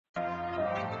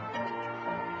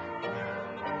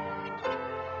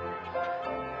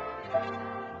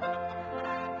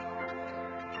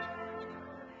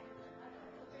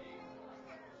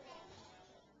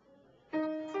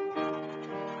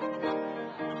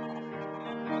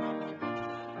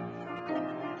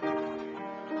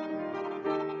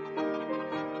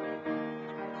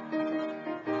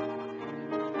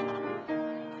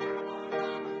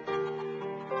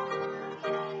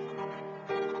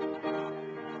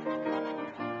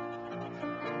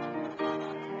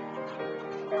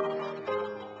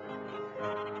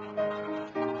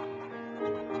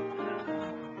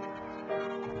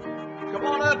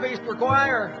piece for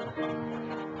choir.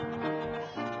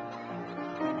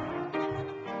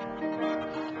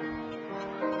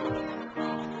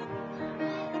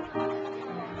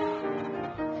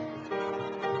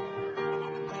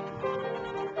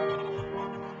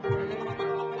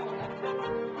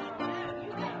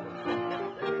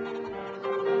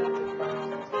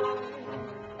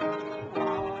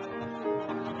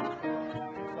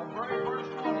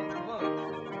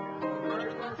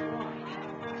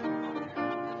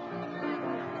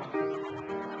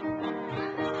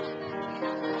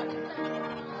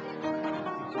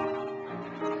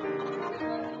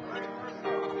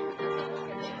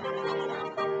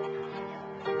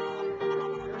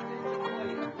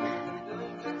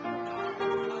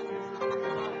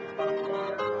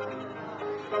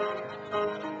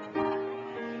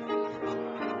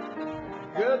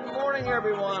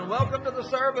 Everyone, welcome to the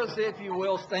service. If you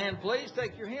will stand, please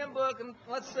take your hymn book and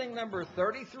let's sing number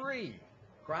 33,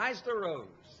 Christ Arose.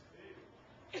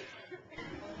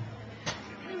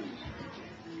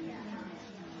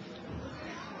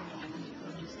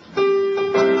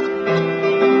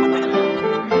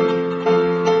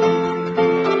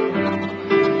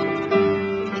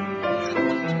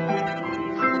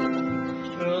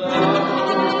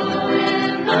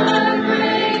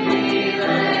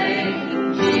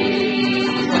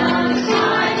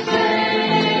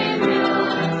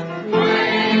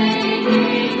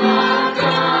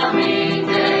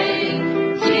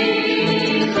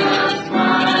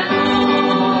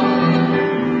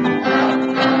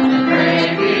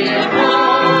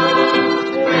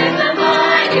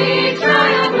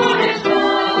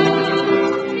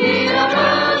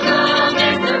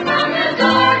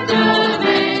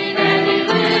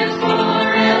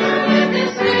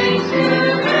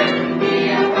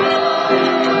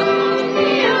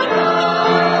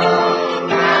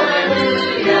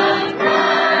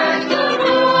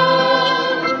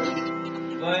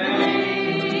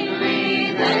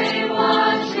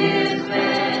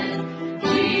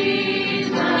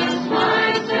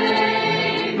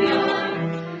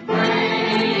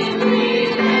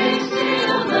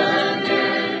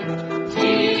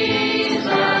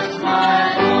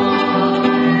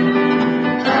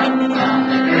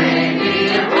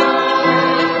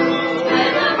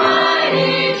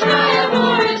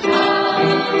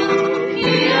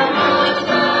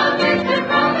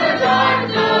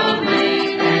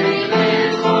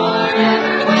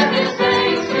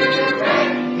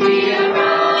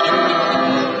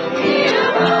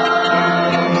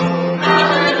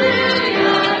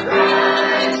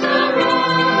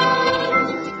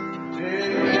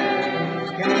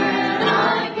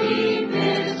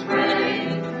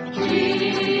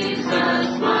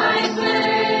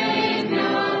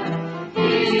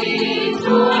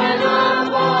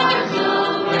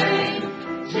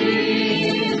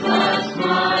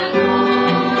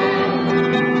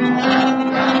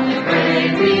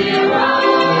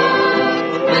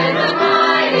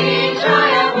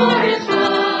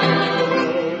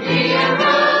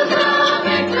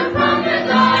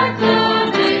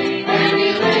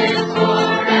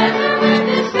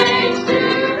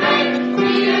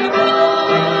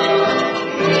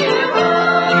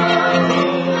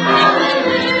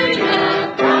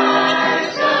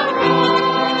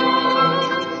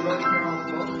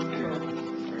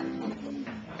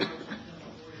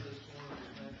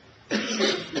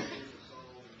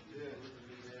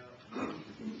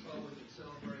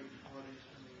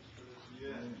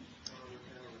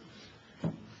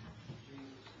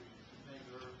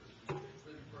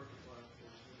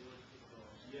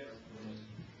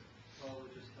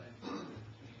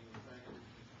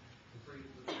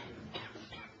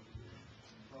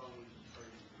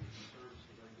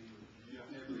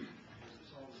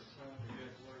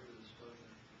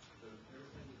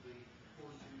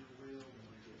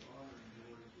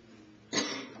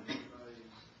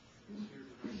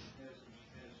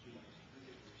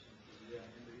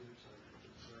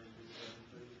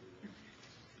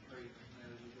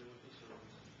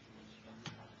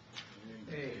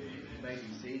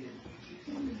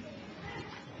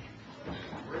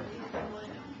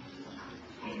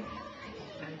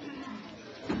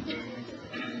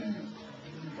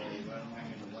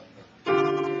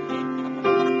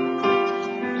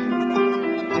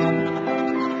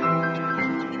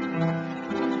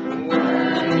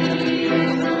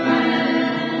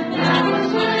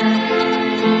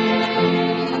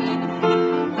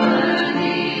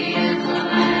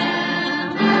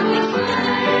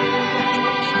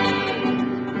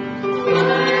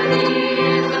 Worthy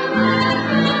is the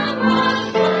Lamb.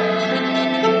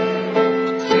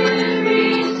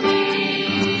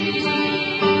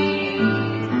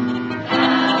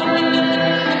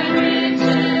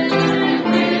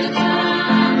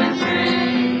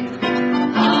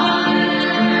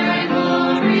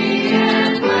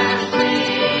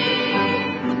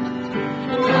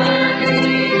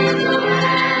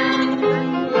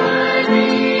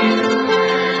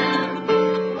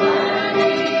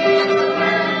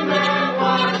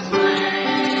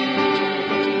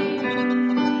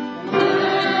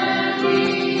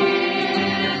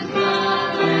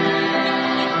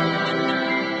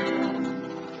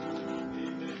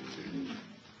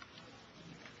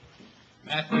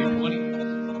 Matthew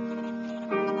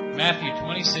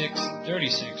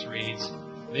 26:36 reads,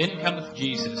 Then cometh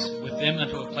Jesus with them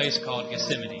unto a place called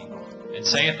Gethsemane, and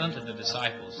saith unto the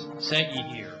disciples, Sit ye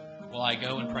here, while I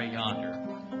go and pray yonder.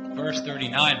 Verse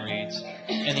 39 reads,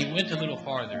 And he went a little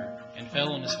farther, and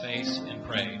fell on his face and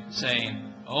prayed,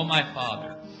 saying, O my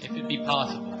Father, if it be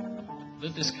possible,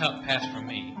 let this cup pass from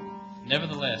me.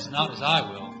 Nevertheless, not as I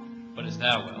will, but as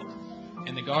thou wilt.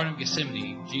 In the Garden of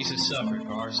Gethsemane, Jesus suffered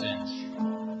for our sins.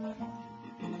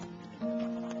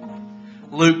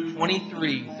 Luke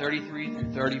 23:33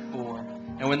 through 34.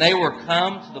 And when they were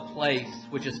come to the place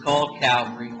which is called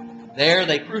Calvary, there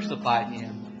they crucified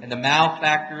him, and the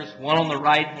malefactors, one on the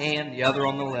right hand, the other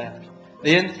on the left.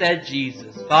 Then said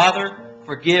Jesus, Father,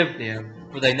 forgive them,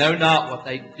 for they know not what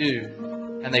they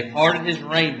do. And they parted his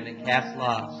raiment and cast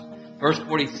lots. Verse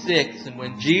 46, And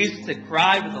when Jesus had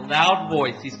cried with a loud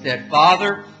voice, he said,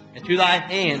 Father, into thy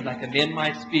hands I commend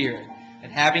my spirit.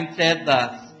 And having said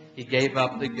thus, he gave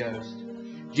up the ghost.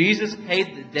 Jesus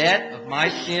paid the debt of my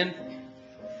sin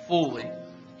fully.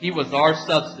 He was our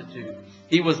substitute.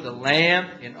 He was the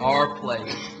Lamb in our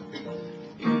place.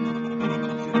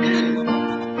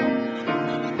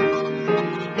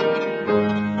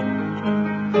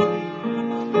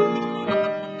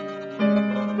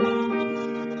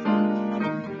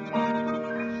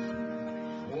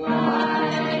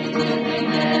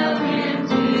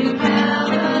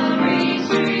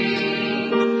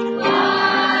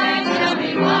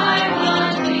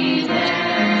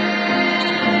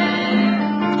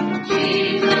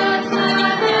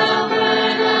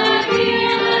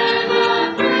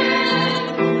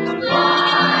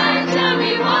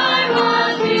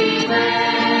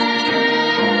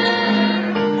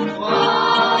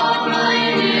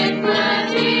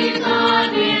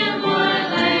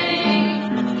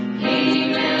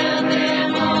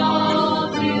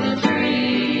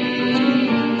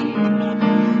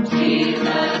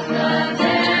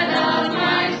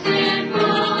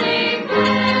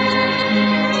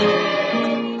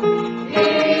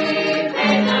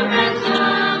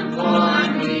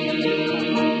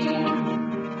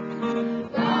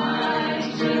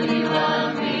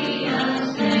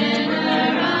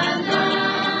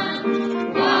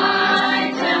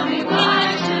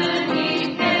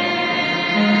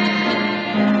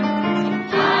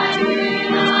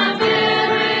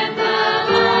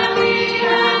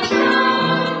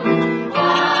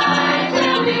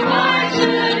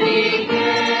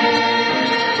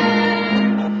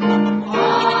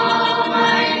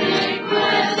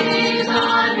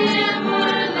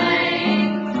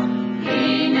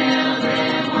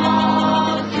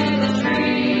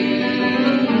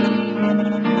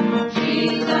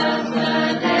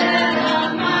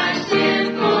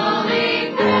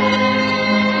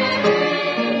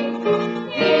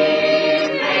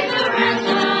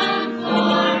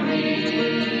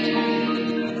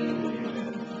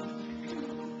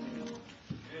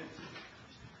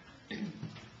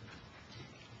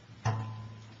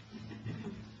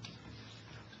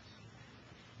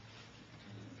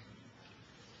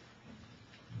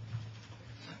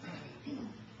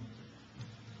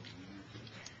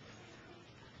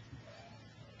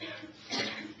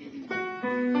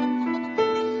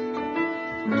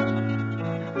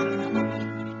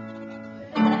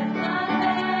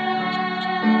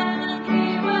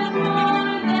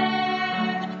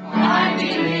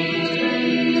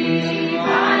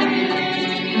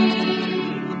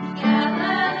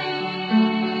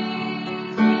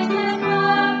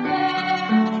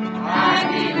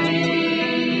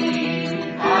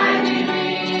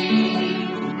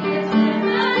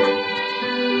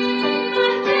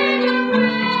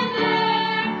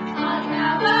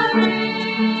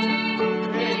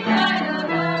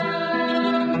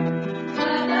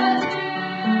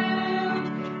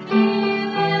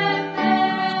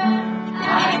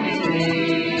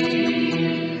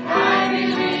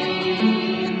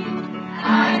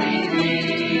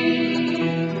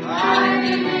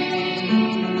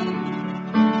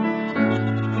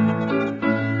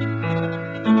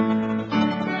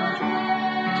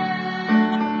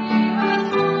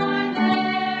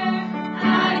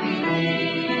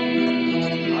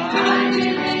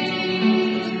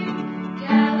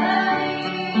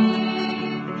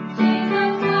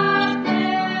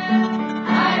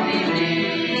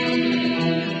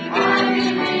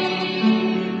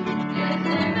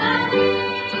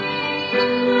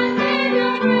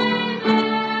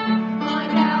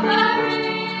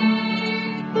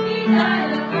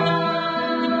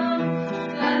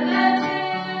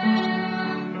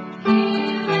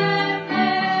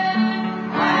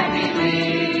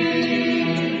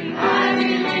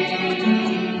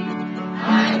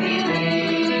 I believe.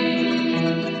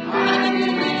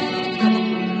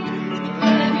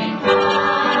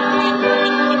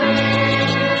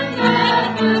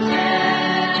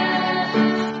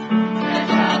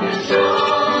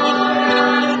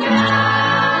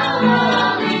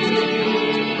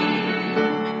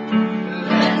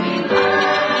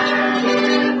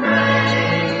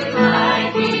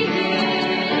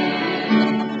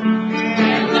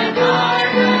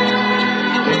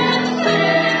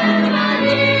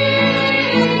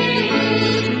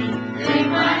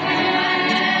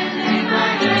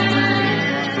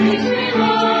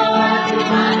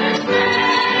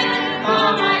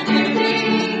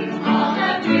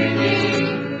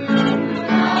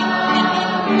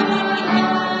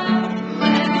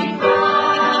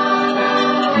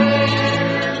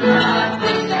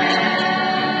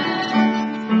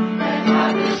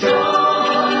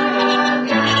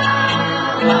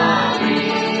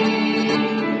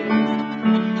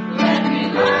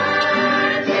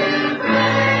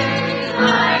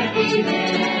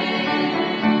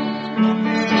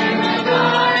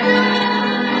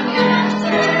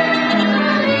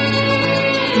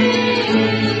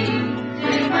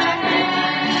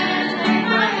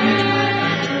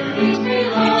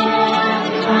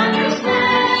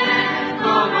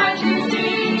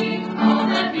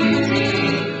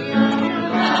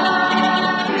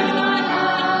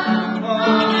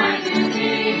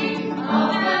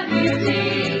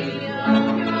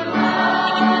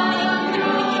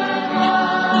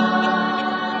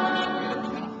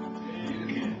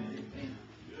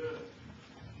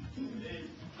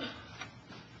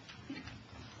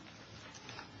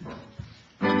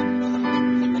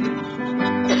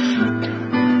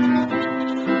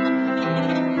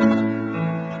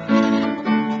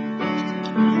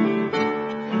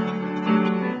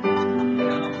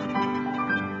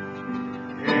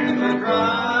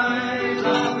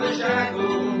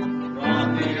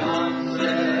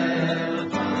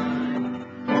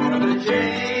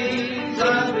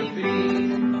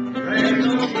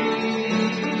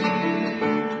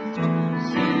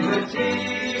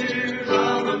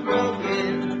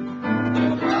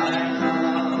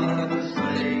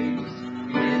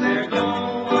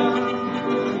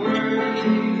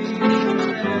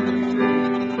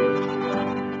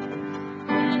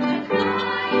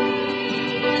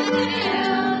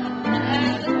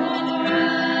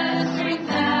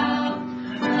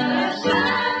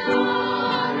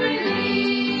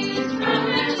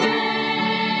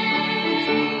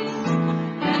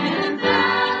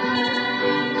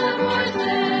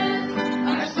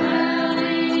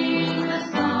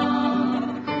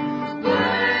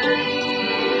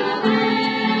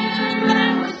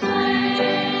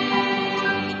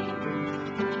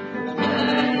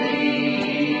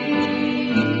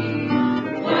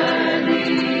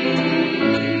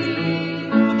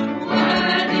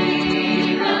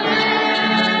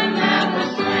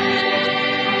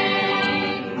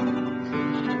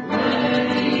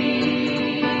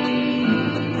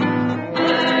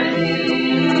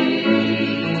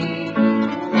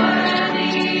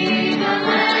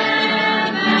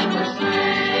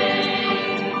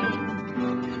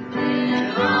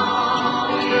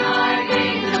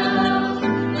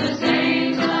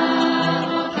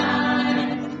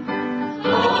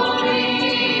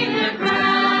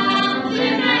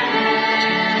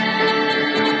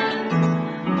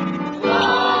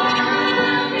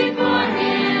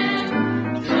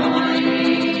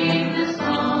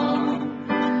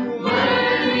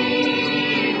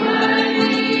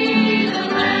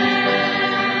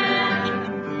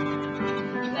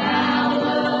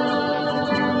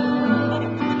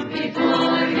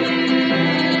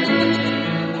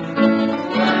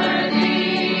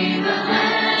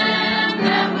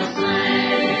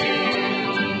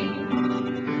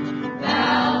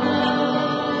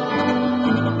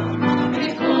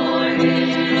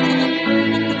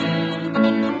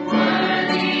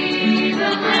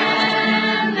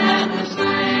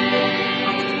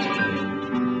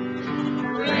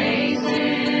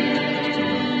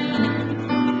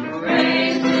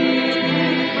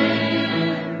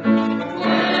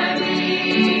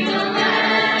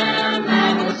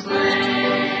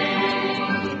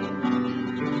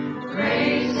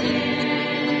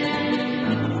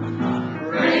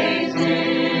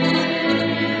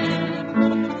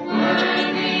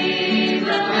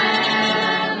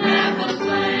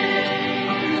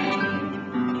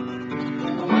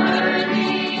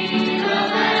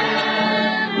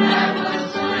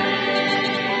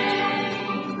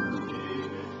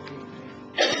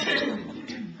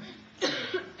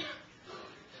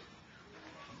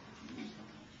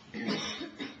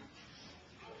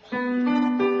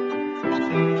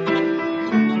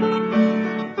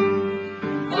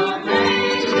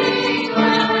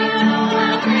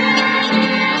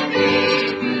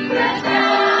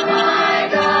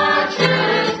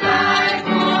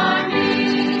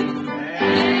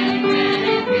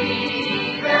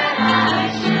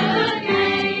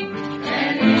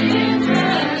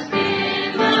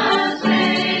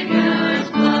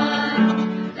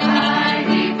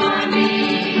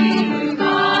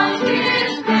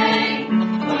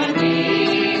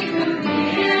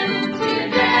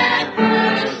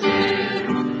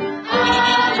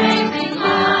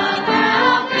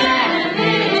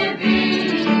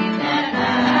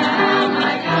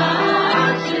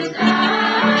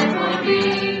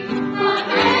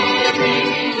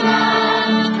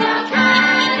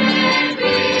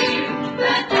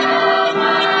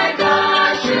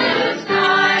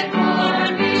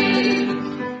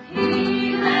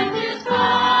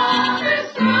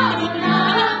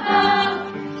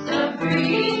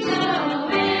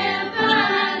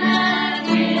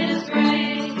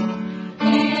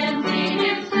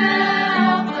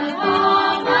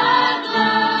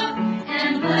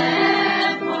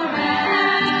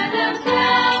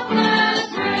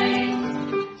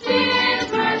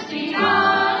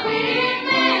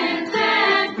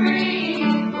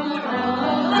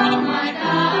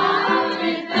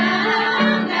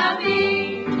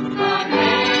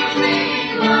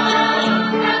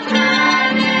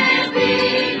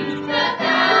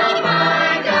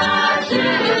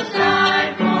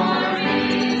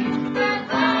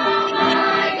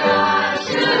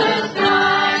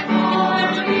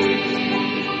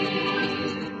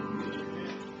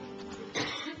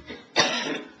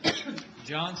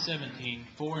 John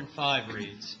 17:4 and 5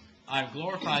 reads, I have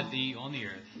glorified thee on the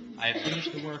earth. I have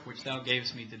finished the work which thou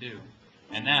gavest me to do.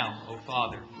 And now, O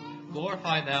Father,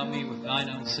 glorify thou me with thine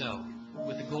own self,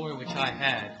 with the glory which I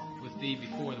had with thee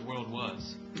before the world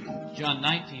was. John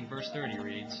 19, verse 30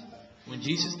 reads, When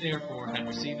Jesus therefore had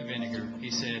received the vinegar,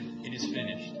 he said, It is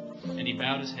finished. And he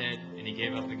bowed his head, and he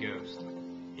gave up the ghost.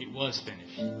 It was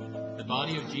finished. The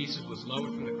body of Jesus was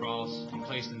lowered from the cross and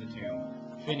placed in the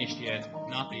tomb. Finished yet,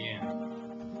 not the end.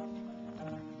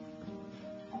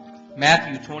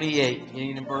 Matthew 28,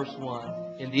 beginning in verse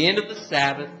 1. In the end of the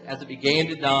Sabbath, as it began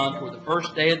to dawn toward the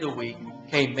first day of the week,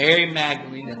 came Mary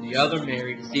Magdalene and the other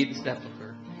Mary to see the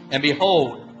sepulchre. And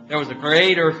behold, there was a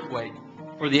great earthquake,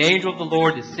 for the angel of the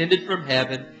Lord descended from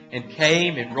heaven, and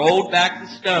came and rolled back the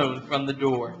stone from the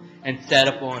door, and sat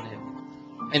upon it.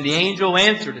 And the angel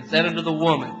answered and said unto the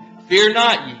woman, Fear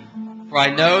not ye, for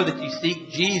I know that ye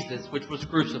seek Jesus, which was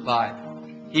crucified.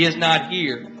 He is not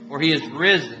here, for he is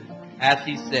risen, as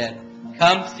he said.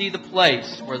 Come see the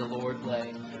place where the Lord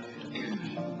lay.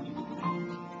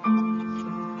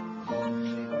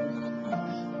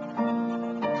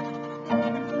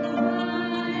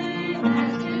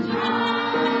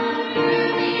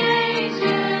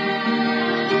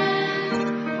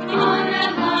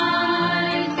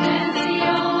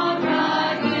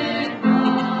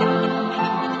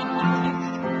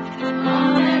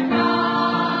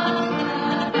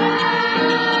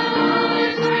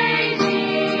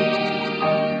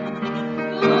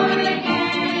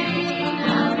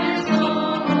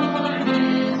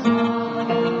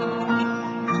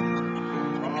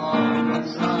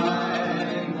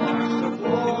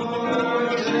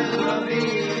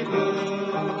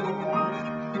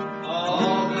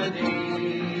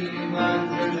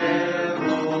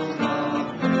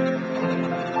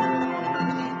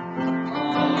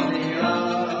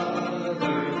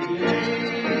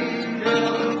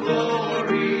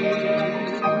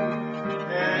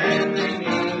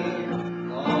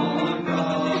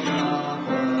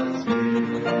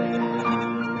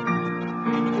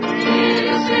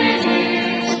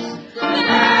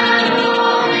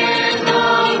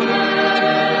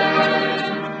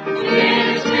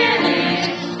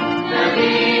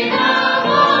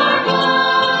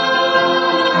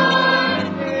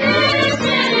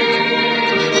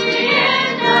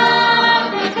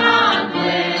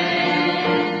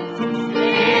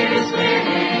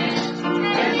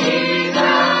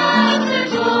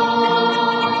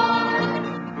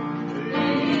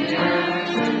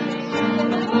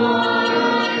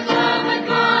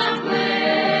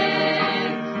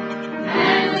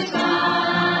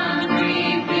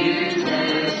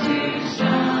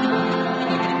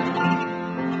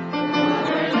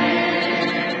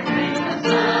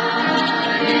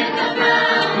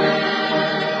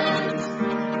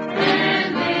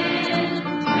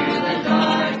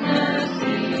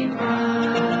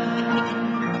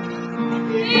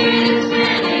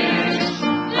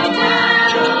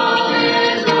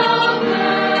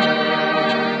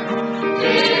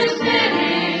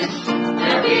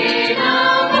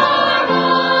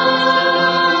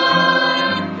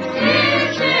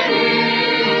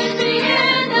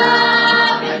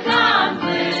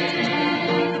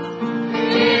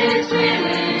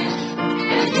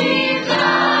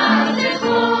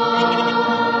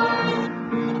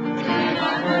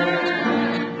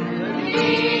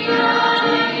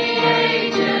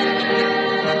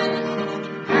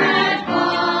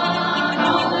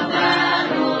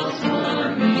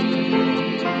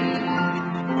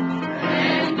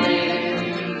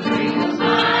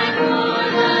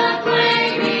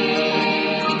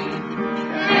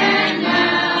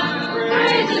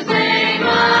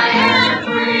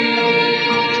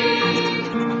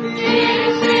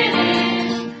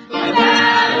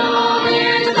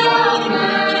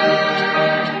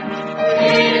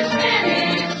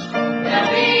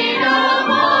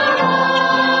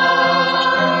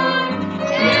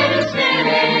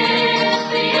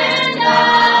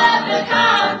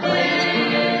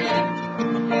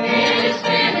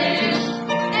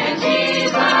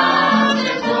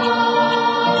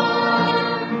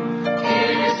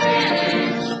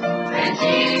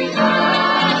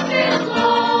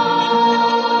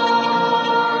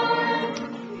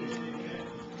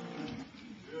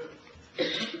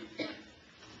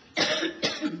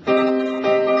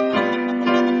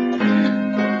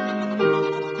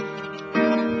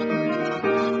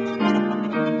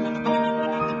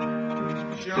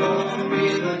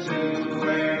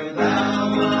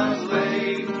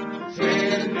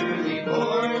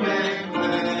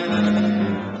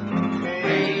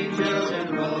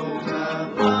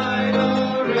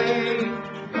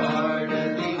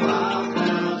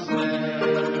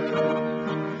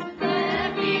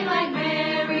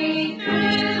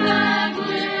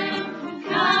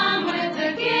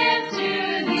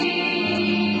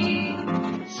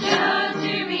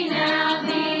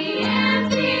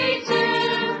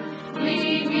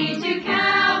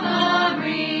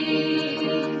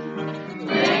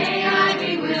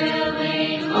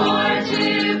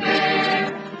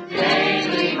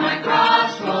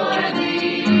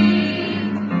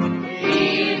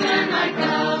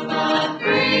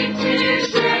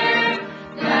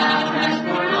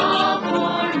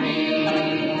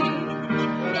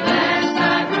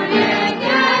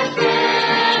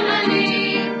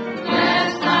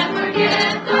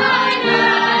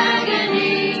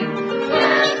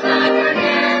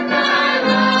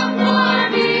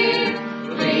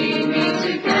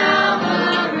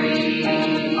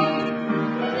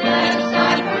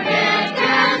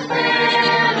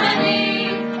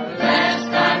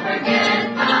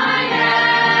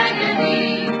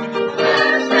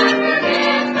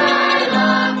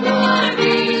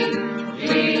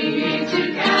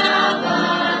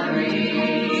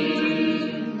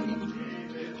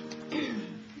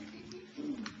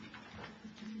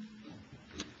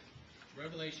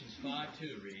 Revelations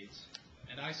 5:2 reads,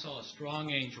 "And I saw a strong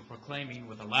angel proclaiming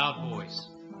with a loud voice,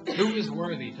 'Who is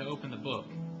worthy to open the book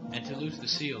and to loose the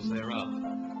seals thereof?'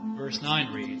 Verse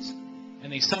 9 reads,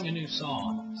 "And they sung a new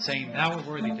song, saying, 'Thou art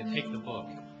worthy to take the book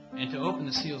and to open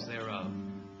the seals thereof,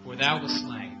 for thou wast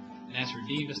slain, and hast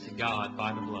redeemed us to God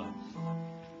by the blood.'"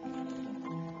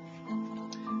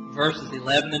 Verses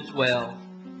 11 and 12.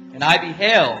 "And I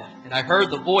beheld, and I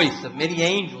heard the voice of many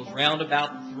angels round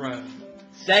about the throne,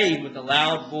 saying with a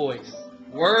loud voice,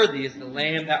 'Worthy is the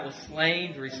Lamb that was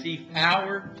slain to receive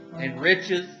power and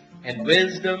riches and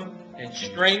wisdom and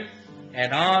strength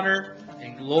and honor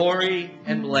and glory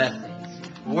and blessings.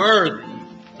 Worthy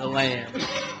the Lamb.'"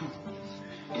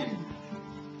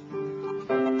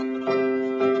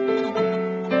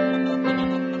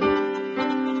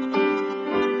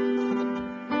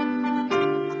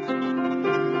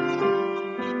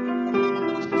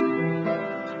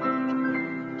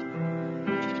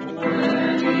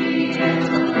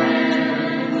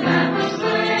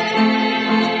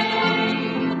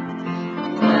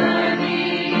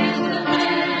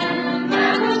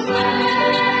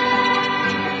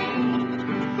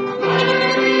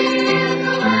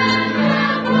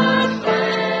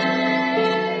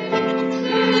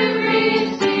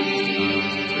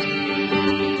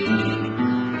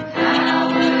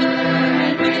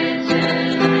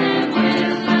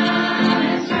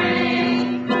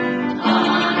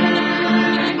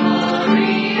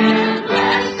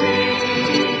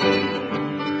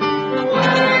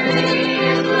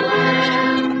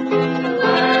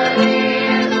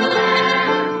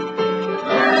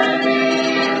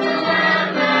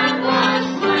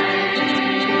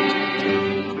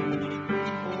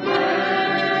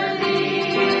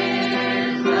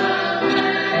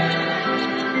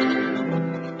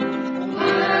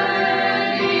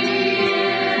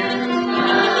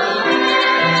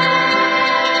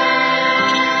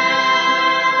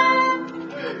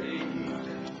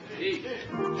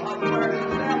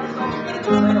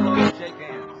 Shake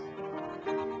hands.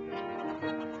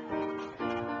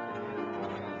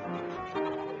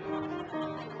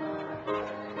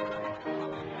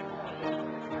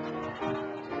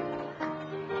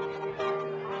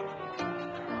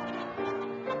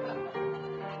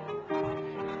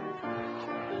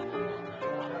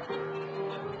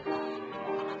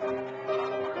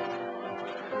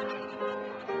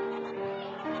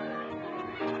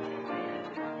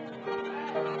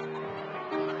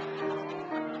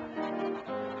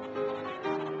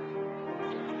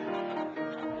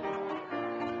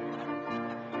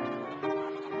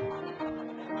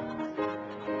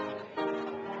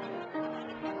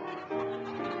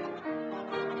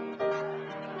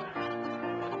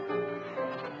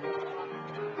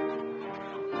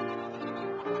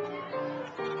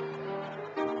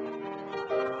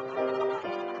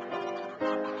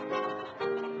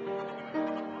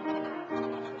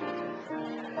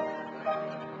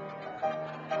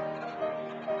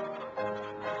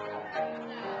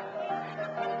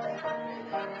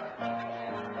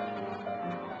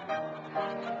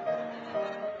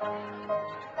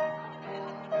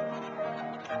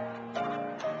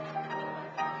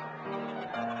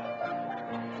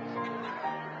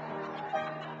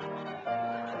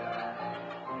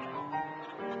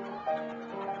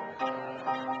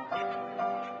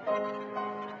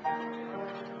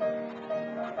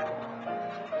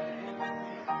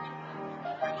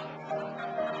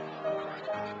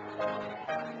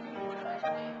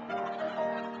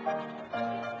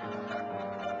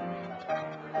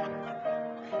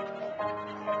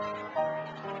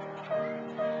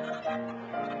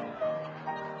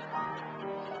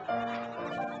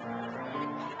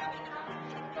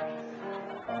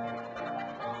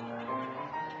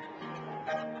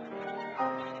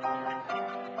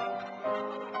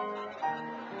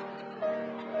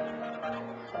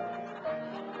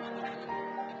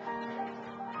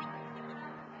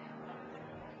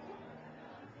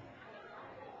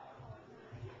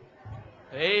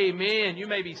 Amen. You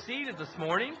may be seated this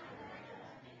morning.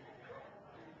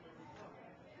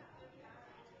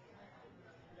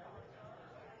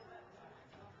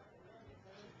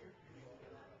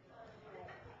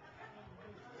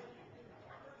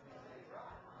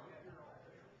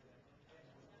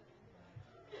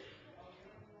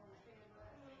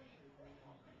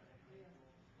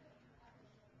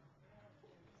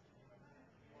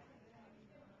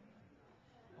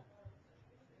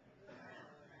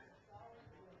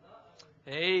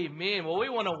 Amen. Well, we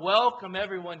want to welcome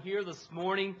everyone here this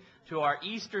morning to our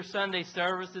Easter Sunday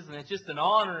services, and it's just an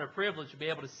honor and a privilege to be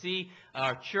able to see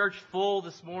our church full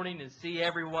this morning and see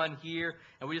everyone here,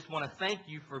 and we just want to thank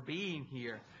you for being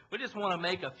here. We just want to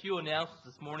make a few announcements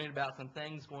this morning about some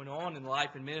things going on in the life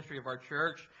and ministry of our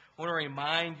church. I want to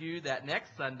remind you that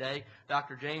next Sunday,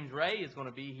 Dr. James Ray is going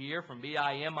to be here from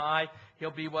BIMI.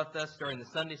 He'll be with us during the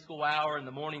Sunday school hour and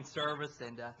the morning service,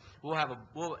 and we'll have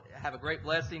a great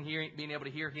blessing here, being able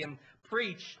to hear him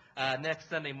preach next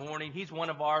Sunday morning. He's one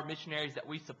of our missionaries that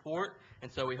we support,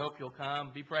 and so we hope you'll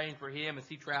come. Be praying for him as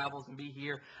he travels and be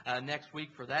here next week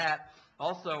for that.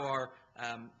 Also, our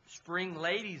Spring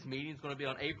Ladies meeting is going to be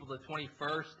on April the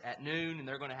 21st at noon, and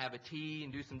they're going to have a tea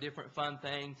and do some different fun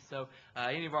things. So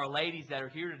any of our ladies that are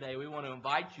here today, we want to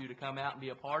invite you to come out and be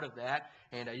a part of that.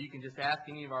 And you can just ask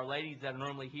any of our ladies that are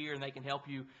normally here, and they can help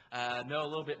you know a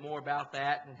little bit more about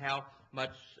that and how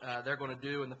much they're going to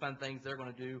do and the fun things they're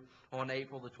going to do on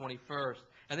April the 21st.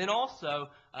 And then also,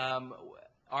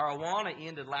 our Awana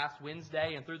ended last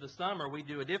Wednesday, and through the summer we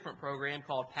do a different program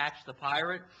called Patch the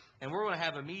Pirate, and we're going to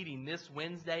have a meeting this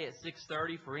Wednesday at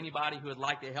 6:30 for anybody who would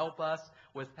like to help us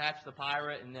with Patch the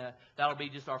Pirate, and that'll be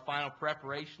just our final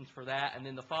preparations for that, and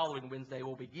then the following Wednesday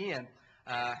we'll begin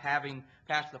having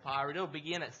Patch the Pirate. It'll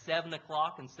begin at 7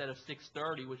 o'clock instead of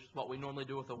 6:30, which is what we normally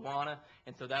do with Awana,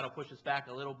 and so that'll push us back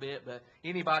a little bit, but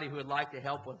anybody who would like to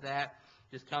help with that,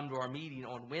 just come to our meeting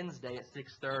on Wednesday at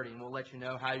 6:30, and we'll let you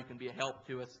know how you can be a help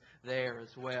to us there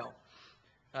as well.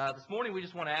 This morning, we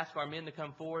just want to ask our men to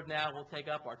come forward now. We'll take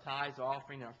up our tithes,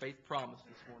 offering, and our faith promise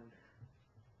this morning.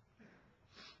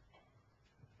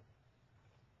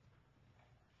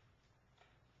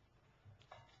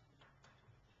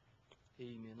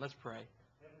 Amen. Let's pray.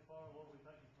 Heavenly Father, Lord, we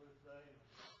thank you for this day.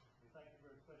 We thank you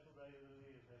for a special day that it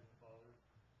is, Heavenly Father.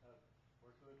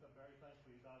 We're so very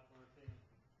thankful you died for our sins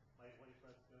and made way for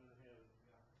us to go to heaven.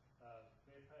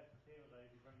 Be a Pastor Tim today,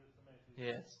 you bring us a message.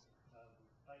 Yes.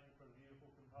 Thank you for the beautiful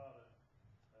cantata.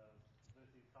 This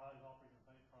is tithes, offerings,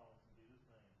 and faith promise in Jesus'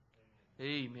 name.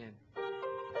 Amen. Amen.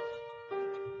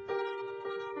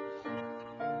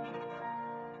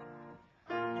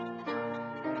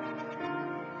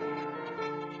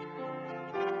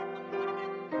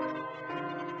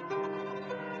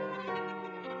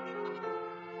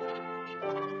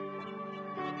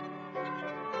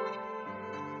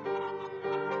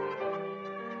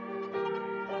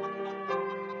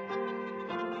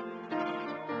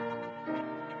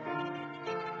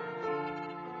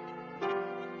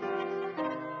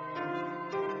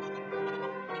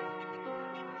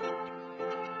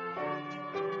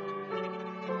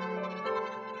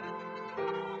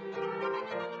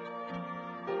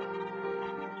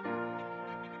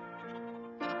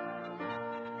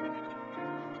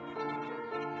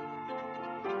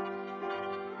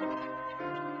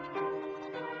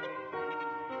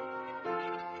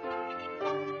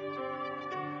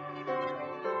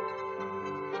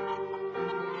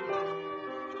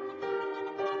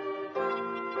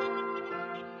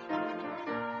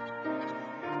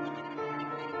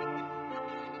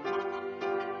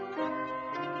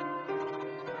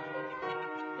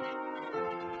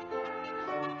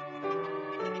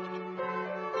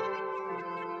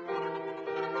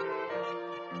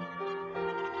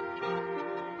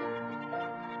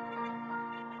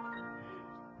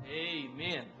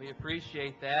 Amen. We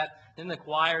appreciate that. Then the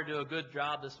choir do a good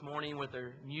job this morning with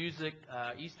their music,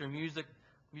 Easter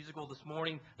musical this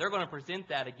morning. They're going to present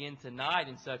that again tonight,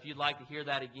 and so if you'd like to hear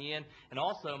that again, and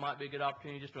also it might be a good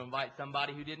opportunity just to invite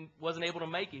somebody who wasn't able to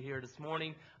make it here this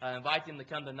morning, invite them to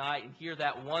come tonight and hear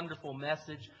that wonderful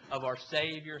message of our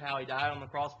Savior, how He died on the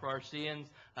cross for our sins,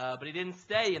 but He didn't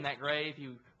stay in that grave. He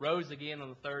rose again on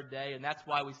the third day, and that's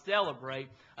why we celebrate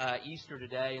Easter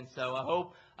today. And so I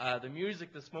hope the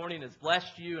music this morning has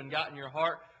blessed you and gotten your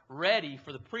heart ready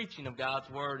for the preaching of God's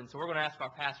Word. And so we're going to ask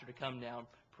our pastor to come down and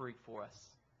preach for us.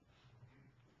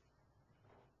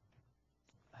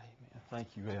 Amen.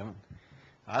 Thank you, Evan.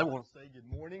 I want to say good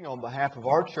morning on behalf of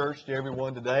our church to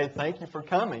everyone today. Thank you for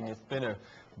coming. It's been a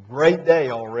great day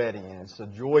already, and it's a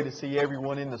joy to see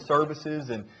everyone in the services.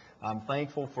 And I'm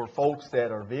thankful for folks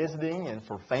that are visiting and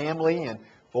for family and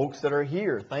folks that are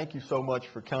here. Thank you so much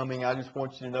for coming. I just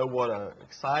want you to know what an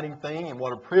exciting thing and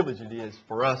what a privilege it is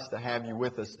for us to have you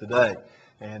with us today.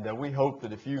 And we hope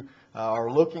that if you are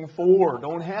looking for or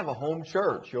don't have a home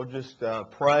church, you'll just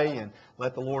pray and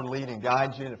let the Lord lead and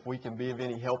guide you. And if we can be of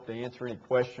any help to answer any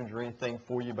questions or anything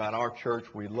for you about our church,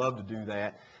 we'd love to do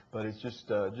that. But it's just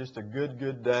a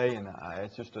good day, and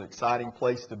it's just an exciting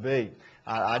place to be.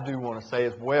 I do want to say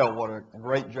as well what a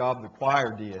great job the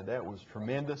choir did. That was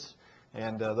tremendous.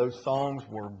 And those songs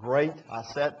were great. I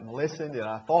sat and listened, and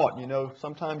I thought,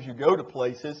 sometimes you go to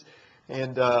places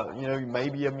and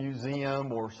maybe a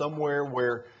museum or somewhere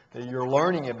where you're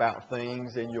learning about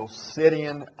things, and you'll sit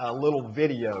in a little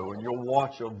video and you'll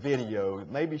watch a video.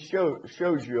 It maybe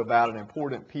shows you about an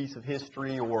important piece of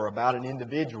history or about an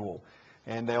individual,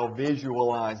 and they'll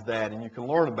visualize that, and you can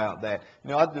learn about that.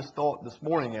 I just thought this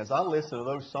morning as I listened to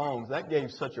those songs, that gave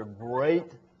such a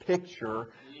great picture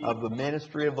of the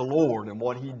ministry of the Lord and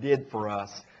what He did for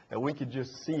us, that we could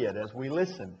just see it as we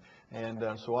listened. And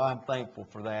so I'm thankful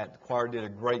for that. The choir did a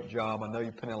great job. I know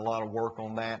you put in a lot of work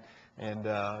on that, and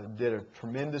did a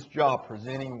tremendous job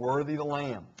presenting Worthy the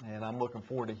Lamb. And I'm looking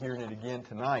forward to hearing it again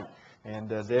tonight.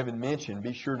 And as Evan mentioned,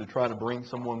 be sure to try to bring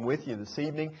someone with you this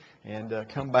evening, and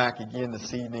come back again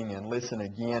this evening and listen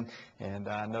again. And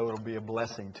I know it'll be a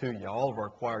blessing to you. All of our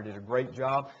choir did a great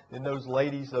job. And those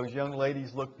young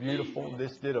ladies look beautiful.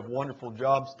 This did a wonderful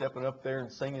job stepping up there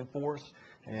and singing for us.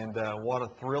 And what a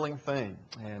thrilling thing.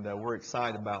 And we're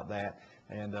excited about that.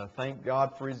 And thank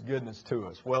God for His goodness to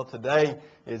us. Well, today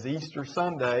is Easter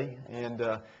Sunday, and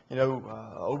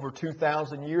over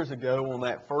 2,000 years ago, on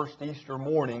that first Easter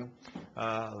morning,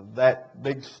 that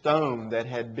big stone that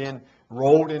had been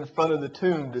rolled in front of the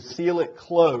tomb to seal it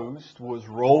closed was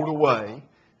rolled away.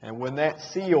 And when that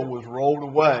seal was rolled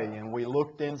away, and we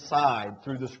looked inside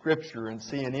through the Scripture and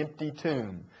see an empty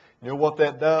tomb, you know what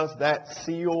that does? That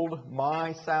sealed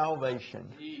my salvation.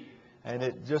 And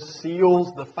it just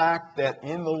seals the fact that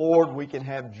in the Lord we can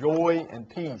have joy and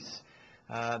peace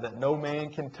that no man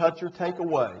can touch or take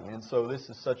away. And so this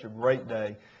is such a great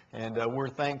day. And we're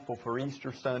thankful for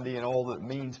Easter Sunday and all that it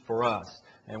means for us.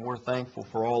 And we're thankful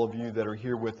for all of you that are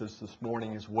here with us this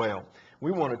morning as well.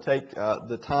 We want to take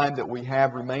the time that we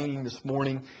have remaining this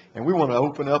morning, and we want to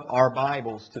open up our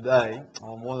Bibles today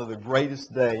on one of the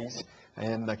greatest days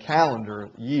in the calendar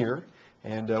year.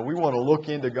 And we want to look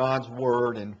into God's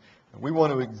Word, and we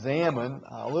want to examine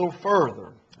a little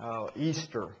further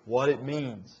Easter, what it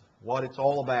means, what it's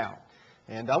all about.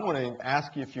 And I want to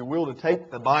ask you, if you will, to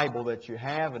take the Bible that you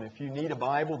have, and if you need a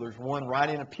Bible, there's one right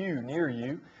in a pew near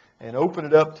you, and open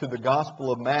it up to the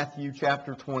Gospel of Matthew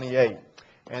chapter 28.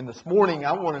 And this morning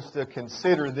I want us to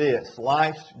consider this,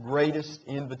 life's greatest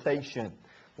invitation.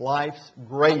 Life's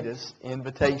greatest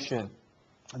invitation.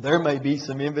 There may be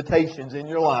some invitations in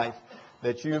your life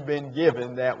that you've been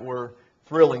given that were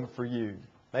thrilling for you.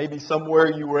 Maybe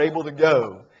somewhere you were able to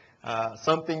go,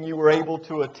 something you were able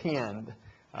to attend,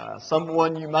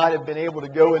 someone you might have been able to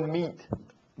go and meet,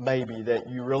 maybe, that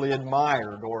you really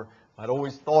admired or had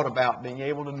always thought about being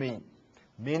able to meet.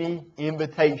 Many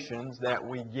invitations that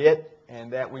we get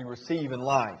and that we receive in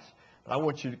life. But I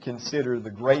want you to consider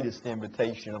the greatest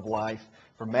invitation of life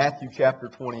from Matthew chapter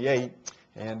 28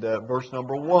 and verse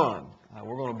number 1.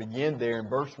 We're going to begin there in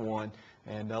verse 1.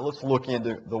 And let's look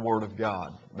into the Word of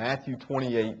God. Matthew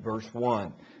 28, verse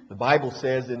 1. The Bible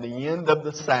says, "In the end of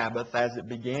the Sabbath, as it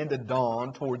began to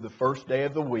dawn toward the first day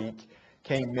of the week,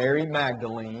 came Mary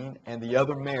Magdalene and the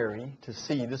other Mary to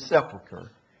see the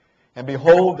sepulchre. And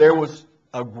behold, there was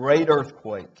a great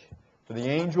earthquake. For the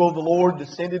angel of the Lord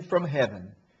descended from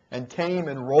heaven, and came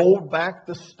and rolled back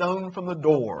the stone from the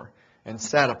door, and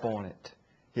sat upon it.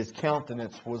 His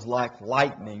countenance was like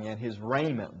lightning, and his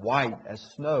raiment white as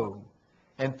snow.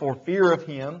 And for fear of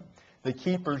him, the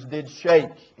keepers did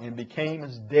shake, and became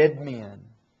as dead men.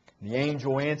 The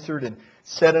angel answered and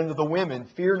said unto the women,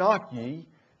 Fear not ye,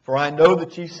 for I know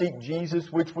that ye seek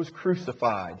Jesus which was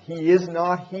crucified. He is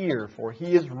not here, for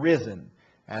he is risen,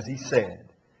 as he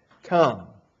said. Come,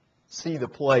 see the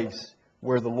place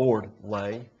where the Lord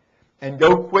lay. And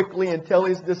go quickly and tell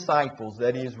his disciples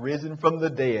that he is risen from the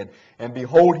dead. And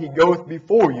behold, he goeth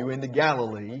before you into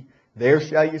Galilee. There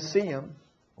shall you see him.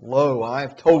 Lo, I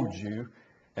have told you.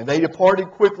 And they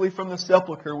departed quickly from the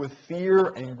sepulchre with fear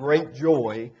and great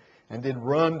joy, and did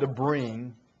run to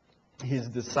bring his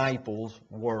disciples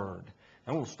word."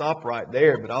 And we'll stop right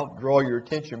there, but I'll draw your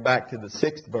attention back to the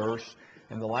 6th verse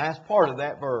and the last part of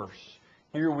that verse.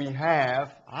 Here we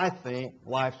have, I think,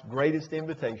 life's greatest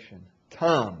invitation.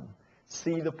 Come,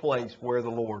 see the place where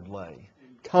the Lord lay.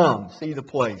 Come, see the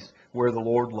place where the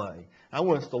Lord lay. I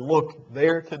want us to look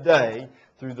there today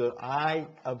through the eye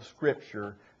of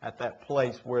Scripture at that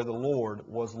place where the Lord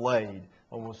was laid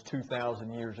almost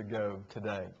 2,000 years ago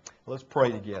today. Let's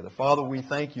pray together. Father, we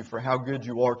thank you for how good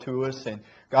you are to us. And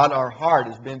God, our heart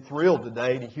has been thrilled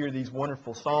today to hear these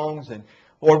wonderful songs. And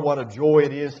Lord, what a joy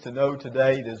it is to know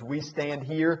today that as we stand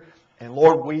here, and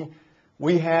Lord,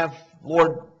 we have,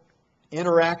 Lord,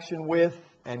 interaction with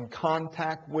and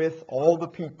contact with all the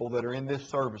people that are in this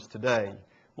service today.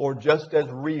 Lord, just as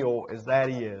real as that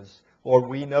is, Lord,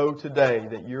 we know today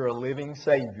that you're a living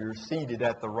Savior seated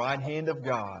at the right hand of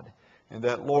God. And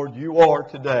that, Lord, you are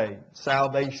today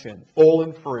salvation, full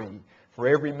and free, for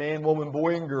every man, woman,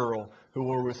 boy, and girl who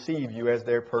will receive you as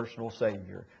their personal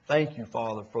Savior. Thank you,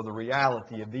 Father, for the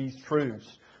reality of these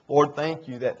truths. Lord, thank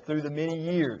you that through the many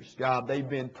years, God, they've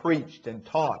been preached and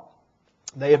taught.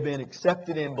 They have been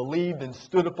accepted and believed and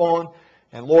stood upon.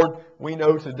 And Lord, we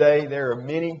know today there are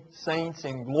many saints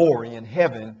in glory in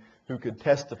heaven who could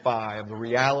testify of the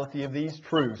reality of these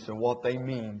truths and what they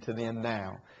mean to them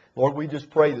now. Lord, we just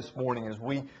pray this morning as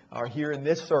we are here in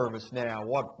this service now,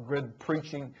 what good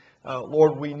preaching,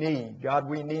 Lord, we need. God,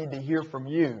 we need to hear from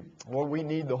you. Lord, we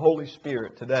need the Holy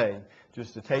Spirit today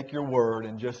just to take your word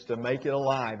and just to make it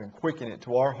alive and quicken it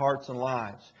to our hearts and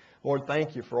lives. Lord,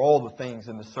 thank you for all the things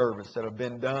in the service that have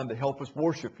been done to help us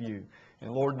worship you.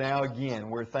 And Lord, now again,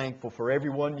 we're thankful for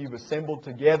everyone you've assembled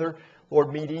together.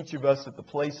 Lord, meet each of us at the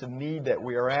place of need that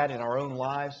we are at in our own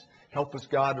lives. Help us,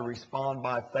 God, to respond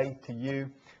by faith to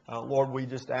you. Lord, we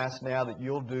just ask now that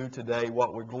you'll do today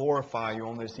what would glorify you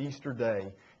on this Easter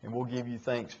day, and we'll give you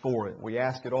thanks for it. We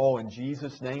ask it all in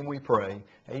Jesus' name we pray.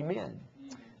 Amen.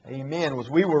 Amen. As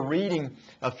we were reading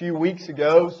a few weeks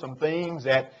ago some things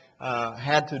that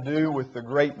had to do with the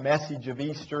great message of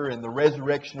Easter and the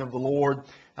resurrection of the Lord,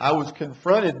 I was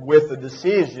confronted with a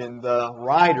decision the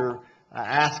writer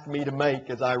asked me to make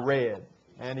as I read.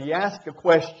 And he asked a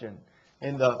question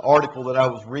in the article that I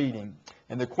was reading.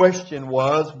 And the question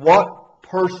was, what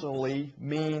personally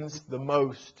means the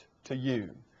most to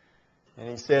you? And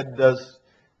he said, does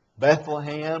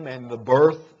Bethlehem and the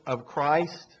birth of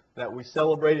Christ that we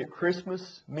celebrate at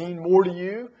Christmas mean more to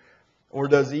you? Or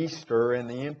does Easter and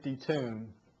the empty tomb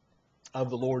of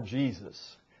the Lord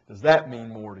Jesus, does that mean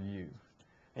more to you?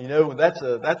 And that's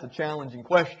a challenging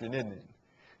question, isn't it?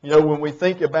 When we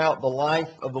think about the life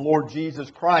of the Lord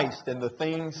Jesus Christ and the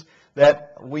things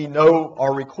that we know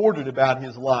are recorded about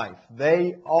His life,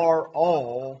 they are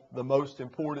all the most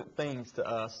important things to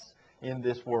us in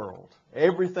this world.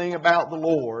 Everything about the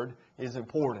Lord is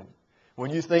important. When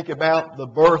you think about the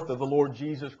birth of the Lord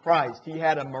Jesus Christ, He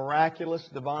had a miraculous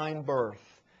divine birth.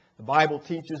 The Bible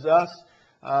teaches us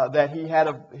that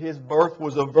His birth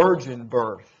was a virgin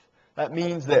birth. That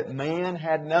means that man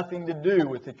had nothing to do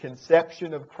with the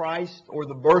conception of Christ or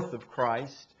the birth of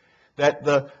Christ. That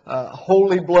the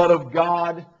holy blood of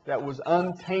God that was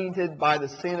untainted by the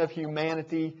sin of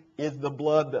humanity is the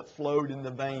blood that flowed in the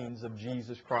veins of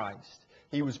Jesus Christ.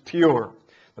 He was pure.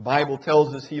 The Bible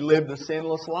tells us He lived a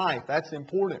sinless life. That's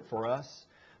important for us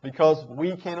because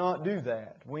we cannot do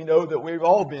that. We know that we've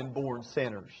all been born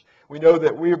sinners. We know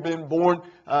that we've been born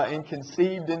and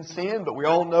conceived in sin, but we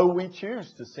all know we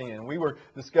choose to sin. We were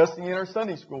discussing in our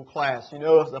Sunday school class,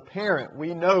 as a parent,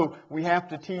 we know we have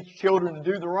to teach children to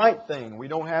do the right thing. We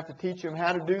don't have to teach them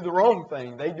how to do the wrong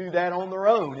thing. They do that on their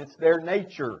own. It's their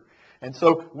nature. And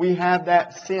so we have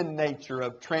that sin nature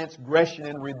of transgression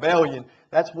and rebellion.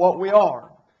 That's what we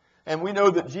are. And we know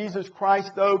that Jesus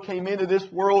Christ, though, came into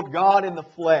this world, God in the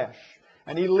flesh.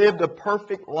 And He lived a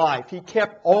perfect life. He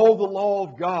kept all the law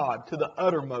of God to the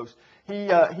uttermost. He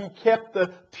kept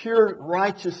the pure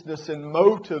righteousness and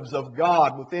motives of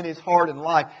God within His heart and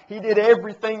life. He did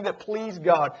everything that pleased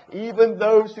God. Even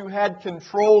those who had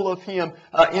control of Him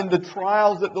in the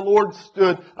trials that the Lord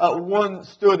stood, one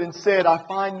stood and said, I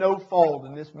find no fault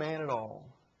in this man at all.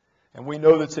 And we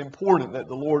know that it's important that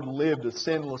the Lord lived a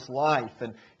sinless life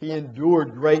and He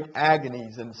endured great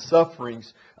agonies and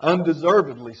sufferings,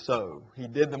 undeservedly so. He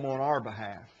did them on our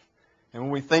behalf. And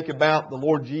when we think about the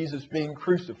Lord Jesus being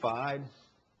crucified,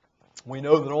 we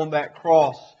know that on that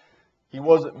cross He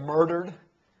wasn't murdered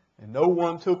and no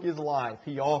one took His life.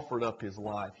 He offered up His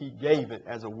life. He gave it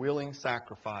as a willing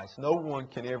sacrifice. No one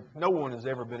has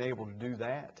ever been able to do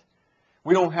that.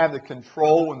 We don't have the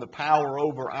control and the power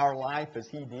over our life as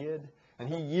He did. And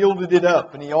He yielded it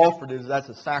up and He offered it as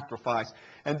a sacrifice.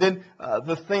 And then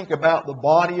to think about the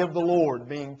body of the Lord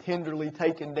being tenderly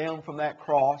taken down from that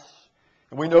cross.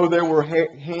 And we know there were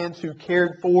hands who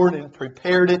cared for it and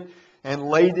prepared it and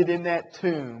laid it in that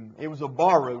tomb. It was a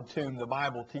borrowed tomb, the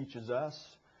Bible teaches us.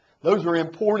 Those are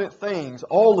important things,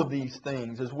 all of these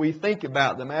things, as we think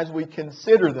about them, as we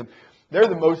consider them. They're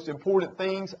the most important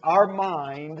things our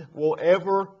mind will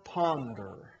ever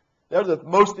ponder. They're the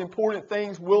most important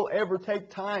things we'll ever take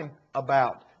time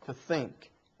about to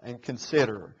think and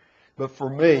consider. But for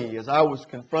me, as I was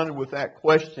confronted with that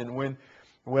question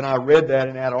when I read that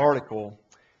in that article,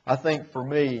 I think for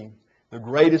me, the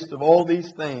greatest of all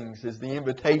these things is the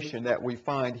invitation that we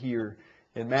find here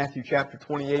in Matthew chapter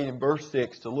 28 and verse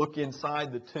 6 to look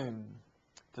inside the tomb,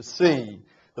 to see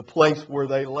the place where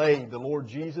they laid the Lord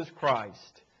Jesus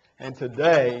Christ. And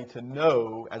today to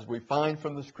know, as we find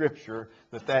from the Scripture,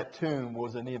 that that tomb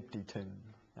was an empty tomb.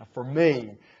 Now, for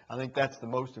me, I think that's the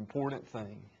most important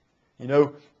thing. You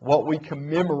know, what we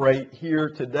commemorate here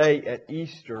today at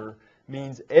Easter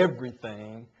means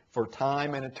everything for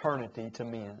time and eternity to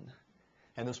men.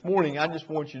 And this morning, I just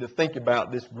want you to think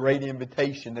about this great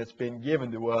invitation that's been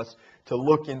given to us to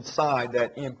look inside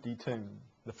that empty tomb.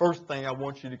 The first thing I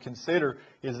want you to consider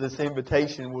is this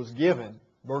invitation was given.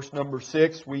 Verse number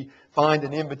 6, we find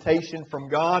an invitation from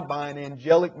God by an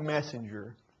angelic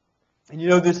messenger. And you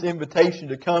know, this invitation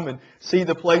to come and see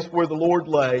the place where the Lord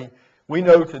lay, we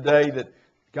know today that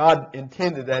God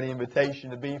intended that invitation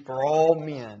to be for all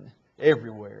men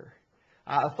everywhere.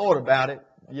 I thought about it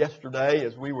yesterday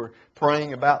as we were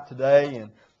praying about today.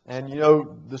 And you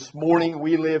know, this morning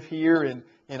we live here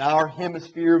in our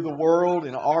hemisphere of the world,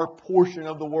 in our portion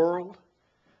of the world.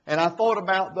 And I thought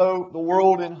about, though, the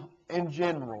world in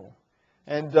general.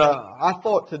 And I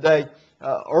thought today,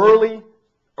 early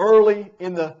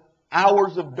in the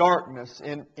hours of darkness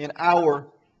in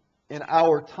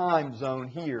our time zone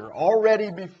here,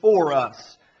 already before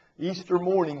us, Easter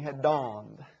morning had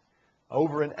dawned.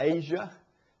 Over in Asia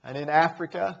and in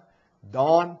Africa,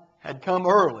 dawn had come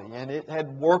early, and it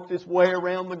had worked its way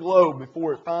around the globe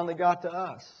before it finally got to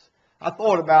us. I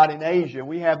thought about in Asia,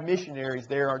 we have missionaries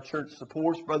there our church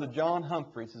supports. Brother John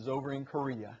Humphreys is over in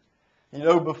Korea. You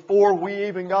know, before we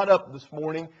even got up this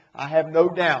morning, I have no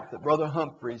doubt that Brother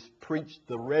Humphreys preached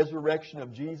the resurrection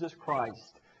of Jesus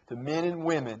Christ to men and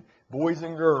women, boys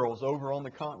and girls over on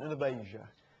the continent of Asia.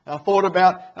 I thought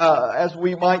about as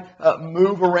we might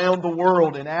move around the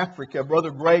world in Africa,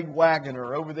 Brother Greg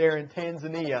Wagoner over there in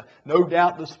Tanzania, no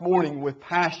doubt this morning with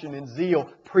passion and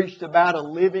zeal, preached about a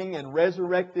living and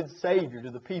resurrected Savior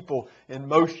to the people in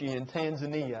Moshi in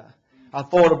Tanzania. I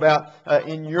thought about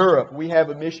in Europe, we have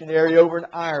a missionary over in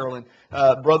Ireland,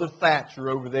 Brother Thatcher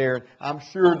over there. I'm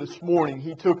sure this morning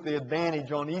he took the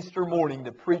advantage on Easter morning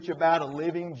to preach about a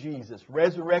living Jesus,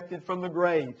 resurrected from the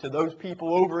grave to those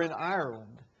people over in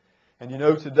Ireland. And you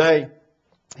know, today,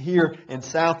 here in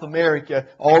South America,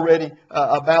 already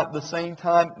about the same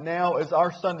time now as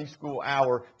our Sunday school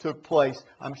hour took place,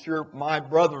 I'm sure my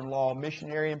brother-in-law,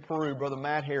 missionary in Peru, Brother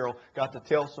Matt Harrell, got to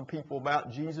tell some people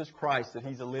about Jesus Christ, that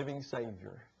He's a living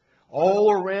Savior.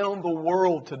 All around the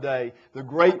world today, the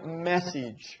great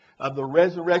message of the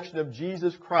resurrection of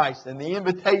Jesus Christ and the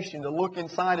invitation to look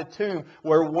inside a tomb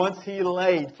where once He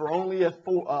laid for only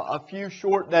a few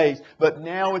short days, but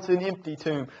now it's an empty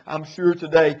tomb. I'm sure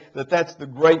today that that's the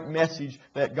great message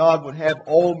that God would have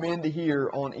all men to hear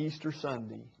on Easter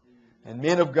Sunday. And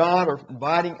men of God are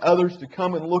inviting others to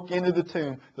come and look into the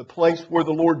tomb, the place where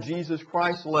the Lord Jesus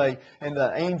Christ lay. And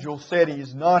the angel said He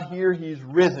is not here, He is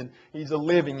risen. He's a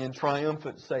living and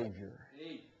triumphant Savior.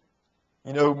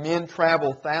 You know, men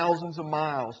travel thousands of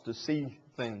miles to see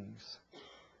things.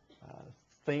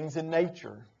 Things in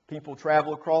nature. People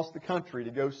travel across the country to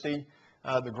go see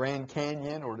the Grand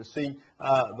Canyon, or to see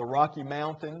the Rocky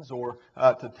Mountains, or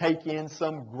to take in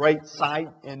some great sight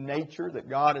in nature that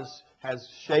God has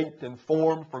shaped and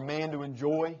formed for man to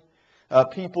enjoy.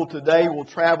 People today will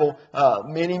travel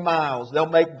many miles. They'll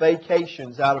make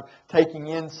vacations out of taking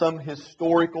in some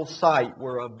historical site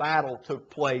where a battle took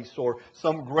place or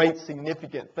some great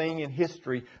significant thing in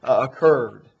history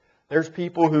occurred. There's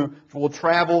people who will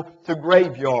travel to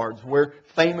graveyards where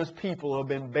famous people have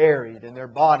been buried and their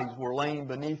bodies were laying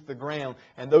beneath the ground,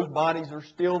 and those bodies are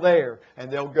still there, and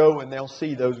they'll go and they'll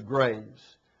see those graves.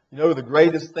 You know, the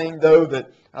greatest thing, though,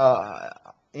 that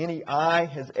any eye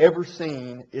has ever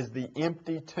seen is the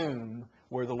empty tomb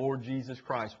where the Lord Jesus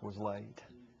Christ was laid.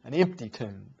 An empty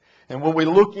tomb. And when we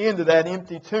look into that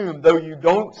empty tomb, though you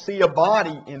don't see a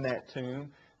body in that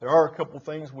tomb, there are a couple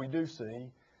things we do see.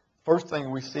 First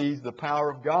thing we see is the power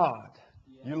of God.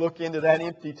 You look into that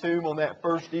empty tomb on that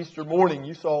first Easter morning,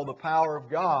 you saw the power of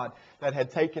God that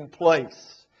had taken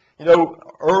place. You know,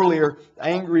 earlier,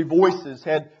 angry voices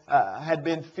had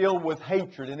been filled with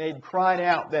hatred, and they had cried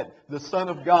out that the Son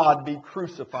of God be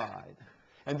crucified.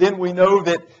 And then we know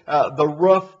that the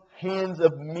rough hands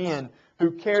of men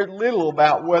who cared little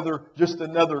about whether just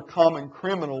another common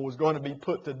criminal was going to be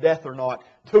put to death or not,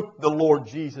 took the Lord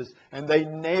Jesus and they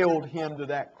nailed Him to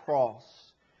that cross.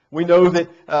 We know that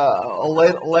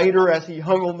later, as He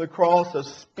hung on the cross, a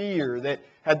spear that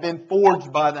had been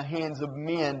forged by the hands of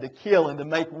men to kill and to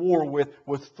make war with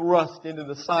was thrust into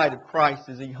the side of Christ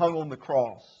as He hung on the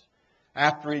cross.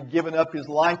 After He had given up His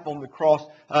life on the cross,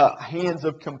 hands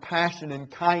of compassion and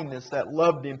kindness that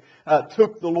loved Him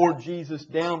took the Lord Jesus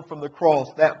down from the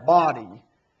cross, that body,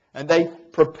 and they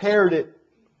prepared it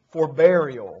for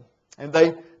burial. And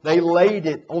they laid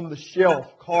it on the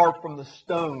shelf carved from the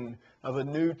stone of a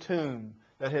new tomb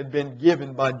that had been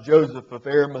given by Joseph of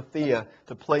Arimathea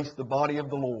to place the body of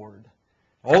the Lord.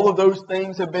 All of those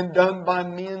things have been done by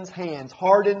men's hands,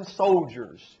 hardened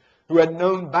soldiers who had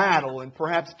known battle and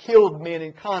perhaps killed men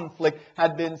in conflict,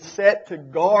 had been set to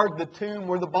guard the tomb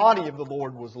where the body of the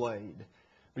Lord was laid.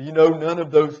 But you know, none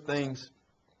of those things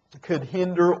could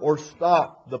hinder or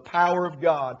stop the power of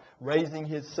God raising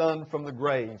His Son from the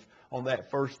grave on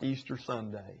that first Easter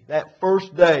Sunday. That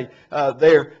first day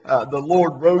the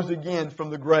Lord rose again from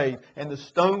the grave, and the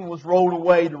stone was rolled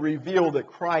away to reveal that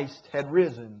Christ had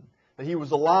risen, that He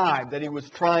was alive, that He was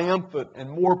triumphant and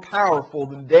more powerful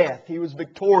than death. He was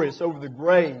victorious over the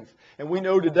grave. And we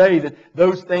know today that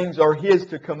those things are His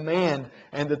to command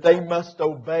and that they must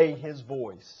obey His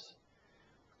voice.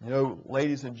 You know,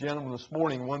 ladies and gentlemen, this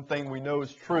morning, one thing we know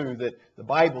is true, that the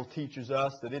Bible teaches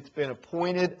us that it's been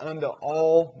appointed unto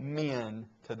all men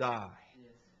to die.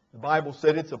 The Bible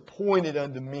said it's appointed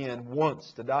unto men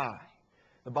once to die.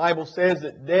 The Bible says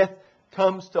that death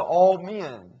comes to all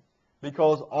men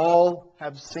because all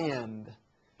have sinned,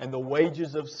 and the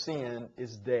wages of sin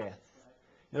is death.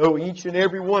 You know, each and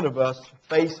every one of us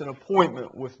face an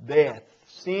appointment with death.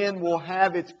 Sin will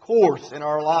have its course in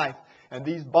our life, and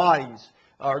these bodies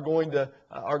are going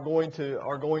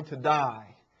to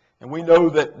die. And we know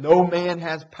that no man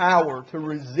has power to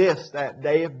resist that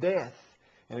day of death.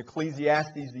 In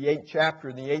Ecclesiastes, the 8th chapter,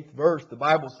 and the 8th verse, the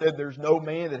Bible said, "There's no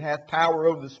man that hath power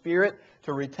over the Spirit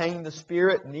to retain the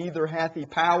Spirit, neither hath he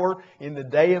power in the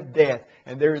day of death.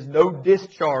 And there is no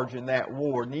discharge in that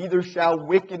war, neither shall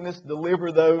wickedness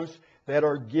deliver those that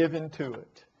are given to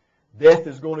it." Death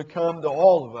is going to come to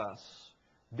all of us.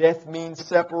 Death means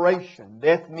separation.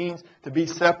 Death means to be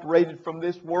separated from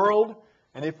this world.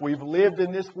 And if we've lived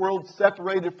in this world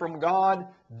separated from God,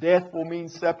 death will mean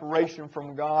separation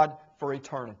from God for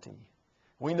eternity.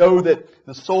 We know that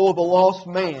the soul of a lost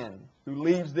man who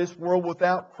leaves this world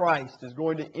without Christ is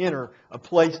going to enter a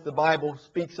place the Bible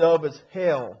speaks of as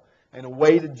hell and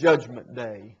await a judgment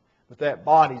day. But that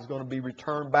body is going to be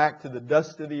returned back to the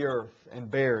dust of the earth and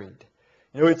buried.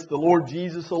 You know, it's the Lord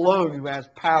Jesus alone who has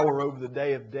power over the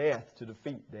day of death to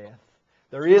defeat death.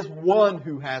 There is one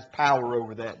who has power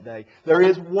over that day. There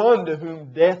is one to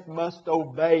whom death must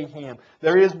obey Him.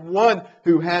 There is one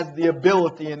who has the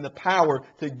ability and the power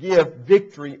to give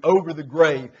victory over the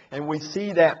grave. And we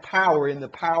see that power in the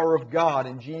power of God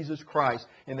in Jesus Christ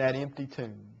in that empty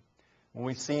tomb. When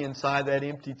we see inside that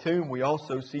empty tomb, we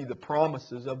also see the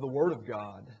promises of the Word of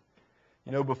God.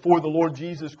 You know, before the Lord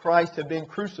Jesus Christ had been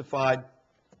crucified,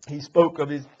 He spoke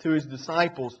to His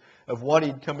disciples of what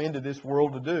He'd come into this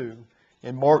world to do.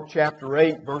 In Mark chapter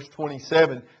 8, verse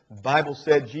 27, the Bible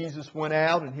said Jesus went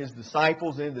out and His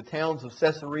disciples into the towns of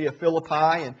Caesarea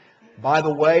Philippi. And by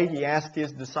the way, He asked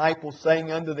His disciples,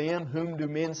 saying unto them, "Whom do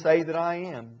men say that I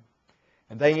am?"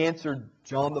 And they answered,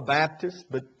 "John the Baptist,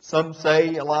 but some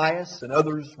say Elias, and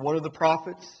others one of the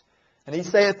prophets." And He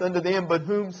saith unto them, "But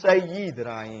whom say ye that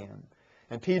I am?"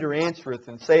 And Peter answereth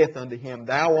and saith unto Him,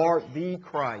 "Thou art the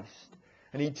Christ."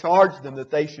 And He charged them that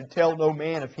they should tell no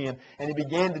man of Him. And He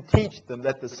began to teach them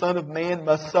that the Son of Man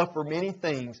must suffer many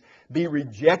things, be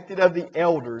rejected of the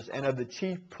elders and of the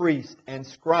chief priests and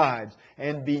scribes,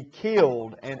 and be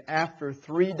killed, and after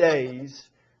 3 days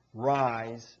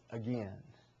rise again.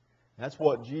 That's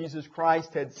what Jesus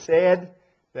Christ had said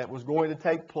that was going to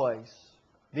take place.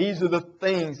 These are the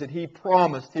things that He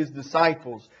promised His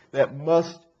disciples that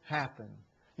must happen.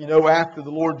 You know, after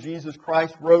the Lord Jesus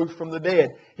Christ rose from the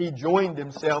dead, He joined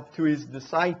Himself to His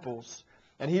disciples.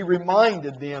 And He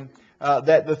reminded them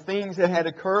that the things that had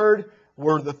occurred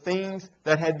were the things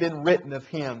that had been written of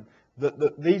Him.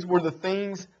 These were the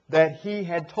things that He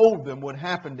had told them would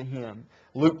happen to Him.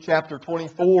 Luke chapter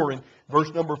 24 and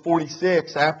verse number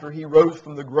 46, after He rose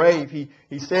from the grave,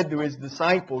 He said to His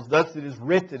disciples, "Thus it is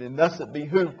written, and thus it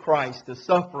behooved Christ to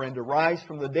suffer and to rise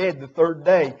from the dead the third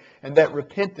day, and that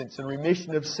repentance and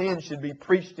remission of sins should be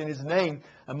preached in His name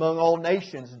among all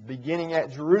nations, beginning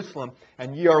at Jerusalem.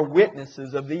 And ye are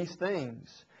witnesses of these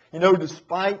things." You know,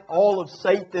 despite all of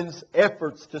Satan's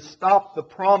efforts to stop the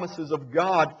promises of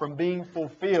God from being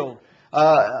fulfilled,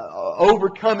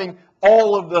 overcoming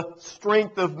all of the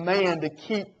strength of man to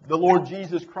keep the Lord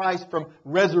Jesus Christ from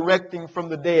resurrecting from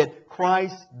the dead,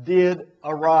 Christ did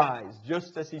arise,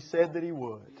 just as He said that He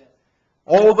would.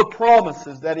 All the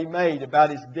promises that He made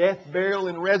about His death, burial,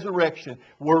 and resurrection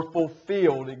were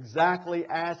fulfilled exactly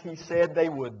as He said they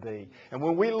would be. And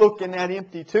when we look in that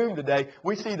empty tomb today,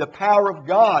 we see the power of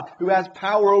God who has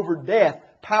power over death,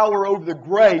 power over the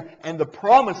grave, and the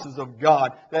promises of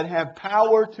God that have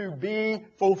power to be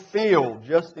fulfilled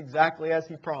just exactly as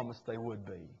He promised they would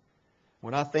be.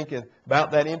 When I think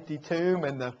about that empty tomb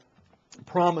and the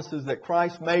promises that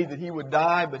Christ made that He would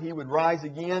die, but He would rise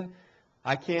again,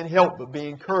 I can't help but be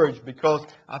encouraged because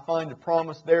I find a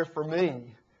promise there for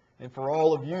me and for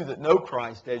all of you that know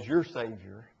Christ as your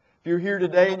Savior. If you're here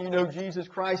today and you know Jesus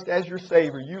Christ as your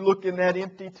Savior, you look in that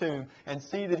empty tomb and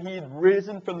see that He had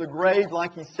risen from the grave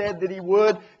like He said that He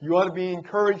would, you ought to be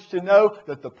encouraged to know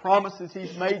that the promises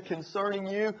He's made concerning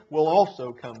you will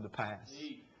also come to pass.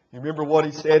 You remember what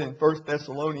He said in 1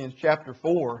 Thessalonians chapter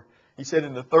 4. He said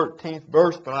in the 13th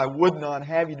verse, "But I would not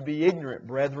have you to be ignorant,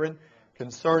 brethren,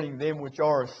 concerning them which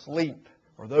are asleep,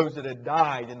 or those that had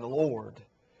died in the Lord,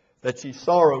 that ye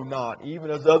sorrow not,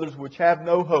 even as others which have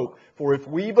no hope. For if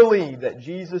we believe that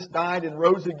Jesus died and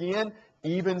rose again,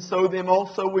 even so them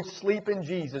also which sleep in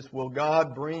Jesus will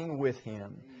God bring with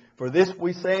Him. For this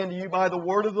we say unto you by the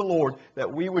word of the Lord,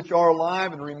 that we which are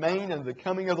alive and remain unto the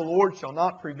coming of the Lord shall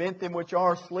not prevent them which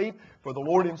are asleep. For the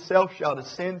Lord Himself shall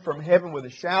descend from heaven with a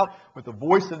shout, with the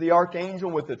voice of the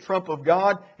archangel, with the trump of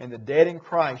God, and the dead in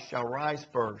Christ shall rise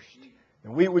first.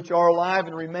 And we which are alive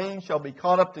and remain shall be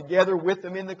caught up together with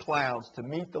them in the clouds to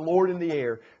meet the Lord in the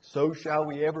air. So shall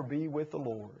we ever be with the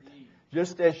Lord."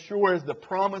 Just as sure as the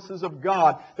promises of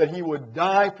God that He would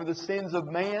die for the sins of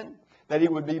man, that He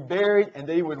would be buried, and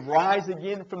that He would rise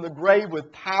again from the grave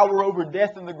with power over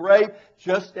death in the grave,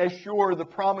 just as sure are the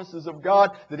promises of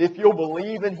God that if you'll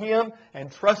believe in Him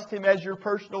and trust Him as your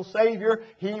personal Savior,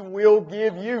 He will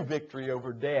give you victory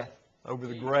over death, over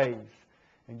the grave,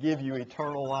 and give you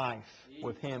eternal life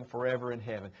with Him forever in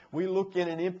heaven. We look in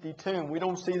an empty tomb. We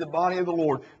don't see the body of the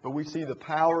Lord, but we see the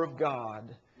power of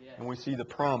God, and we see the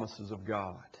promises of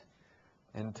God.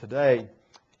 And today,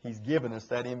 He's given us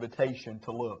that invitation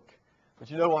to look. But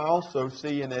you know, I also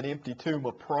see in that empty tomb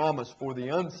a promise for the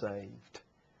unsaved.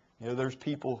 You know, there's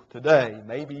people today,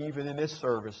 maybe even in this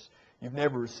service, you've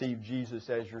never received Jesus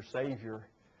as your Savior.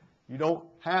 You don't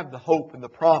have the hope and the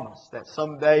promise that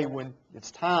someday when it's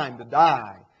time to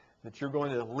die, that you're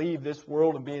going to leave this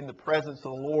world and be in the presence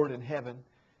of the Lord in heaven.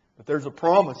 But there's a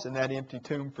promise in that empty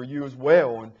tomb for you as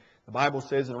well. And the Bible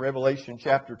says in Revelation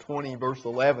chapter 20, verse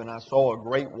 11, "I saw a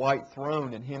great white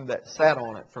throne, and Him that sat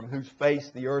on it, from whose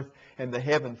face the earth and the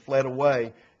heaven fled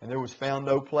away, and there was found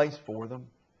no place for them.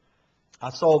 I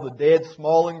saw the dead,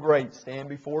 small and great, stand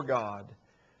before God.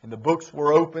 And the books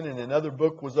were open, and another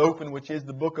book was open, which is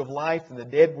the book of life. And the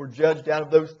dead were judged out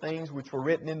of those things which were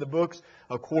written in the books,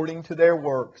 according to their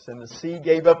works. And the sea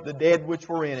gave up the dead which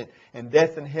were in it, and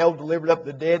death and hell delivered up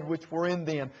the dead which were in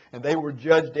them. And they were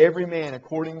judged every man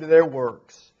according to their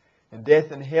works. And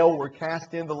death and hell were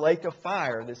cast in the lake of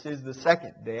fire." This is the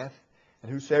second death.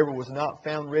 "And whosoever was not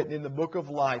found written in the book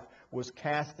of life was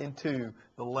cast into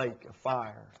the lake of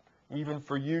fire." Even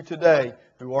for you today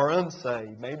who are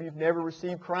unsaved, maybe you've never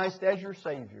received Christ as your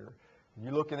Savior.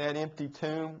 You look in that empty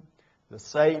tomb, the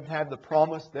saved have the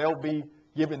promise they'll be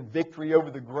given victory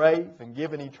over the grave and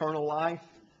given eternal life.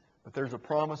 But there's a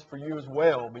promise for you as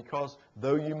well, because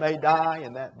though you may die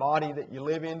and that body that you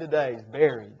live in today is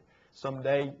buried,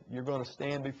 someday you're going to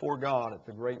stand before God at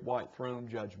the great white throne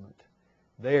judgment.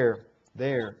 There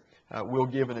we'll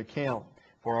give an account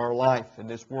for our life in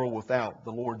this world without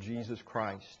the Lord Jesus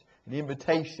Christ. An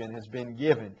invitation has been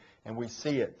given, and we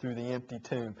see it through the empty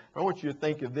tomb. I want you to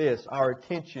think of this. Our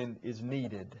attention is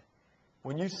needed.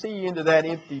 When you see into that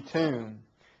empty tomb,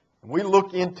 and we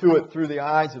look into it through the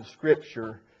eyes of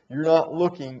Scripture, you're not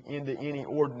looking into any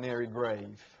ordinary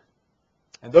grave.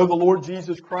 And though the Lord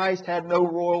Jesus Christ had no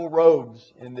royal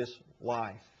robes in this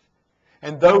life,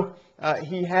 and though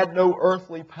He had no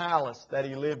earthly palace that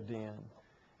He lived in,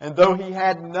 and though He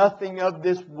had nothing of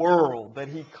this world that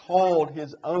He called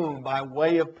His own by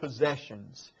way of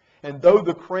possessions, and though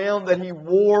the crown that He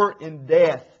wore in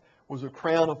death was a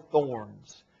crown of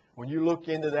thorns, when you look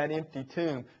into that empty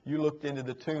tomb, you looked into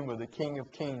the tomb of the King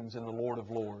of Kings and the Lord of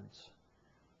Lords.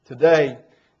 Today,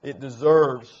 it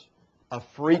deserves a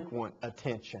frequent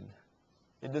attention.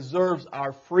 It deserves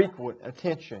our frequent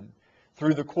attention.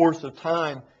 Through the course of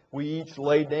time, we each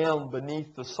lay down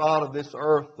beneath the sod of this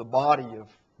earth the body of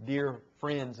dear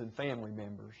friends and family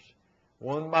members.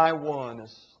 One by one,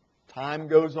 as time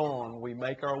goes on, we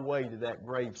make our way to that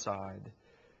graveside.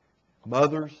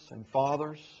 Mothers and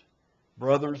fathers,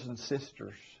 brothers and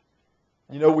sisters.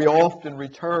 You know, we often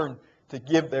return to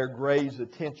give their graves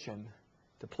attention,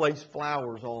 to place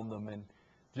flowers on them, and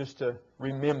just to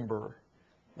remember.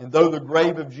 And though the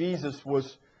grave Jesus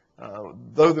was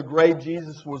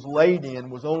laid in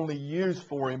was only used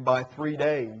for Him by 3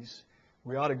 days,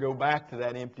 we ought to go back to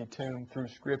that empty tomb through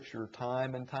Scripture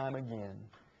time and time again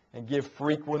and give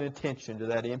frequent attention to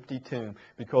that empty tomb,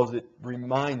 because it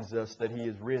reminds us that He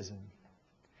is risen.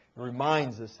 It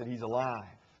reminds us that He's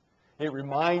alive. It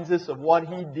reminds us of what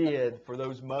He did for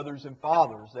those mothers and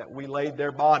fathers that we laid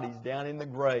their bodies down in the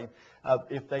grave.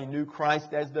 If they knew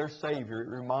Christ as their Savior, it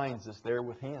reminds us they're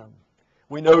with Him.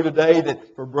 We know today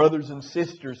that for brothers and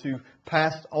sisters who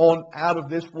passed on out of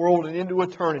this world and into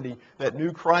eternity that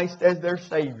knew Christ as their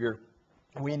Savior,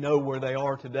 we know where they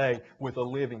are today with a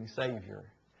living Savior.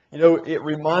 You know, it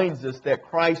reminds us that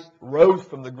Christ rose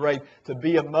from the grave to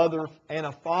be a mother and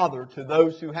a father to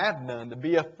those who have none, to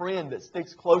be a friend that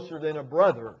sticks closer than a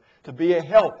brother, to be a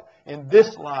help in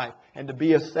this life, and to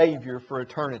be a Savior for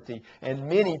eternity. And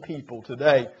many people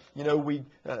today, you know,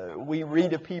 we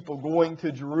read of people going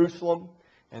to Jerusalem,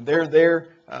 and they're there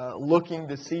looking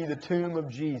to see the tomb of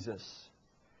Jesus.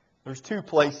 There's two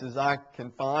places I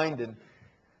can find, and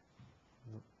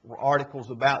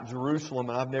articles about Jerusalem,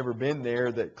 and I've never been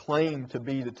there, that claim to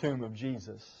be the tomb of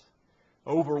Jesus.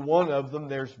 Over one of them,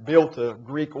 there's built a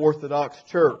Greek Orthodox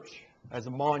church as a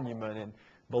monument, and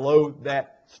below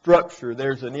that structure,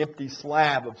 there's an empty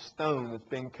slab of stone that's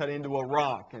been cut into a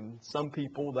rock, and some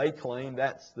people, they claim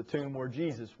that's the tomb where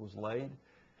Jesus was laid.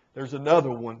 There's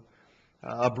another one.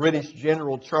 A British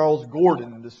General, Charles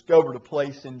Gordon, discovered a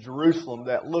place in Jerusalem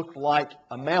that looked like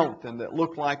a mountain, that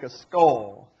looked like a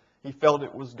skull. He felt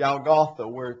it was Golgotha,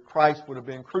 where Christ would have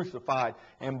been crucified.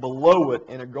 And below it,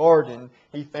 in a garden,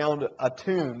 he found a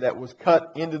tomb that was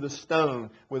cut into the stone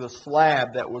with a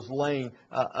slab that was laying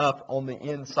up on the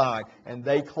inside. And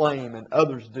they claim, and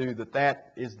others do, that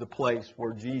that is the place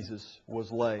where Jesus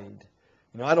was laid.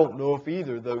 You know, I don't know if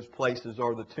either of those places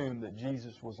are the tomb that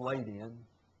Jesus was laid in.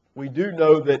 We do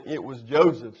know that it was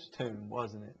Joseph's tomb,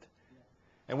 wasn't it?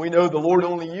 And we know the Lord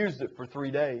only used it for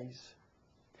 3 days.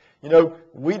 You know,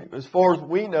 as far as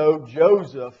we know,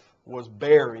 Joseph was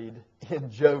buried in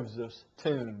Joseph's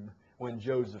tomb when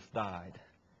Joseph died,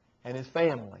 and his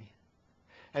family.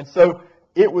 And so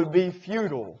it would be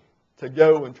futile to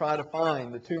go and try to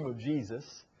find the tomb of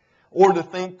Jesus, or to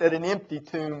think that an empty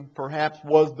tomb perhaps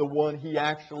was the one he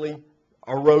actually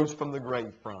arose from the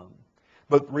grave from.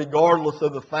 But regardless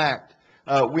of the fact,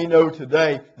 we know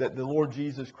today that the Lord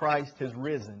Jesus Christ has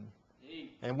risen.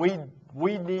 And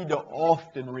we need to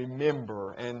often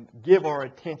remember and give our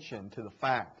attention to the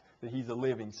fact that He's a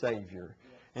living Savior.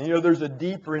 And you know, there's a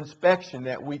deeper inspection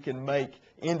that we can make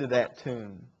into that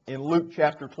tomb. In Luke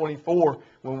chapter 24,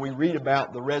 when we read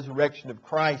about the resurrection of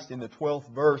Christ in the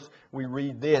 12th verse, we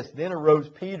read this: Then arose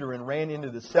Peter and ran into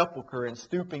the sepulchre, and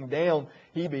stooping down,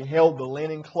 he beheld the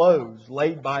linen clothes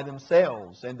laid by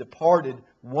themselves, and departed,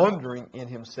 wondering in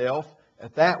himself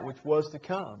at that which was to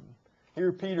come.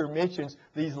 Here Peter mentions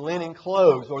these linen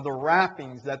clothes, or the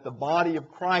wrappings that the body of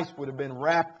Christ would have been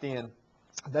wrapped in,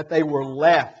 that they were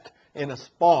left in a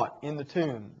spot in the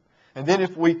tomb. And then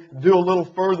if we do a little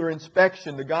further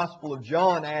inspection, the Gospel of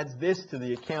John adds this to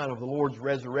the account of the Lord's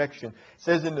resurrection. It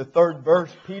says in the 3rd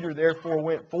verse, Peter therefore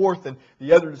went forth and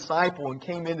the other disciple and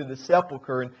came into the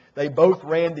sepulchre, and they both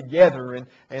ran together.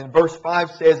 And verse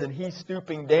 5 says, And he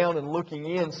stooping down and looking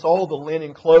in saw the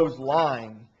linen clothes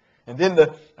lying. And then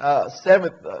the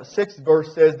 6th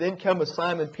verse says, Then cometh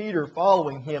Simon Peter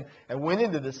following him, and went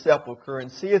into the sepulchre,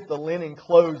 and seeth the linen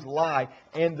clothes lie,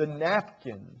 and the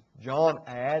napkin. John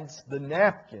adds, the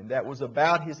napkin that was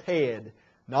about his head,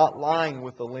 not lying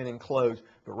with the linen clothes,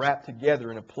 but wrapped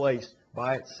together in a place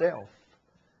by itself.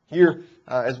 Here,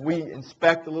 as we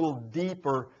inspect a little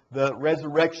deeper the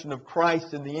resurrection of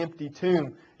Christ in the empty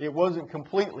tomb, it wasn't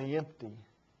completely empty.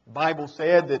 The Bible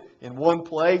said that in one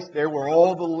place there were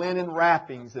all the linen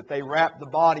wrappings that they wrapped the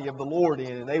body of the Lord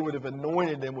in, and they would have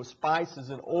anointed them with spices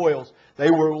and oils.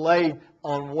 They were laid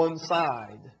on one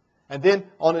side. And then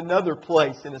on another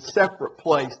place, in a separate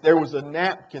place, there was a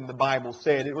napkin, the Bible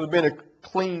said. It would have been a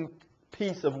clean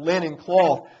piece of linen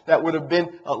cloth that would have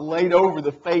been laid over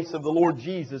the face of the Lord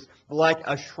Jesus, like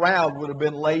a shroud would have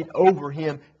been laid over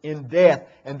Him in death,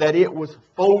 and that it was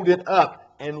folded up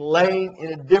and laying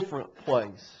in a different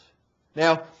place.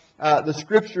 Now, the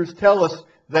Scriptures tell us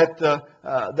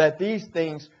that these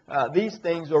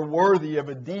things are worthy of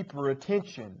a deeper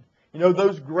attention. You know,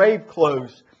 those grave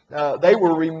clothes, they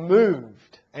were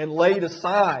removed and laid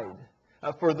aside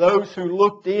for those who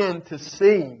looked in to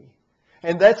see.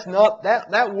 And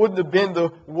that wouldn't have been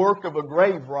the work of a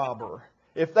grave robber.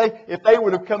 If they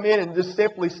would have come in and just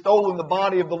simply stolen the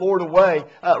body of the Lord away,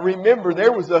 remember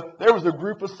there was a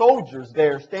group of soldiers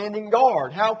there standing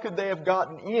guard. How could they have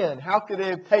gotten in? How could they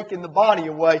have taken the body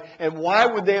away? And why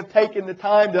would they have taken the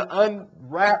time to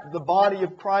unwrap the body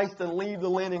of Christ and leave the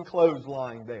linen clothes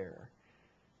lying there?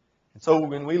 And so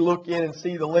when we look in and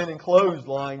see the linen clothes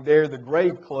lying there, the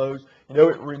grave clothes, you know,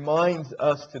 it reminds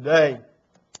us today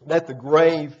that the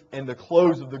grave and the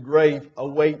clothes of the grave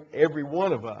await every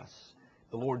one of us.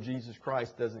 the Lord Jesus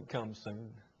Christ doesn't come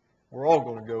soon. We're all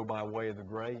going to go by way of the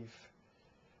grave.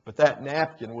 But that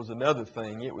napkin was another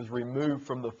thing. It was removed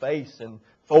from the face and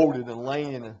folded and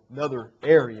laying in another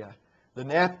area. The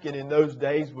napkin in those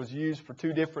days was used for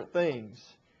two different things.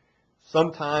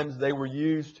 Sometimes they were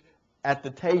used at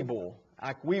the table,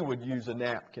 like we would use a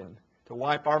napkin to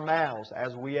wipe our mouths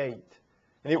as we ate.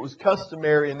 And it was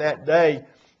customary in that day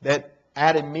that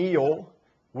at a meal,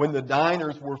 when the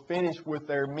diners were finished with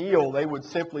their meal, they would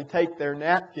simply take their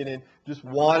napkin and just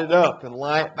wad it up and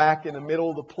lie it back in the middle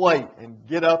of the plate and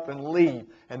get up and leave.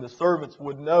 And the servants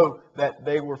would know that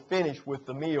they were finished with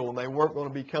the meal and they weren't going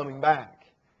to be coming back.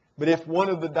 But if one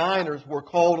of the diners were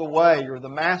called away or the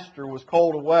master was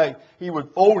called away, he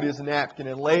would fold his napkin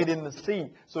and lay it in the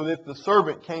seat so that if the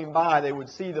servant came by, they would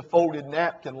see the folded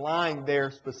napkin lying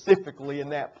there specifically in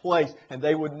that place and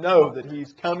they would know that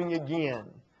he's coming again.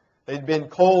 They'd been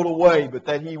called away, but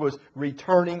that he was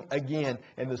returning again.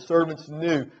 And the servants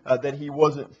knew that he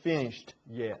wasn't finished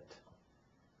yet.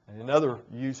 And another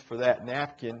use for that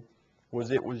napkin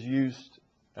was it was used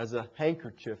as a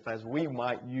handkerchief, as we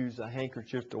might use a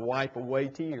handkerchief to wipe away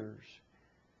tears.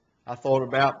 I thought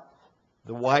about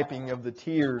the wiping of the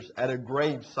tears at a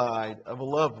graveside of a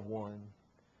loved one.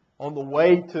 On the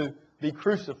way to be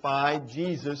crucified,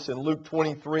 Jesus in Luke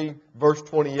 23, verse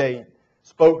 28,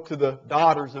 spoke to the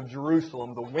daughters of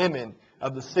Jerusalem, the women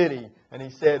of the city, and He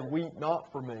said, "Weep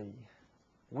not for me.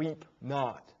 Weep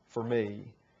not for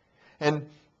me." And,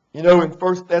 you know, in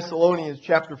 1 Thessalonians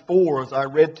chapter 4, as I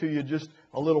read to you just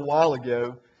a little while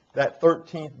ago, that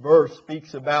 13th verse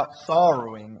speaks about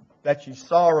sorrowing, that ye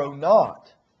sorrow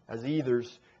not as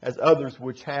others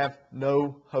which have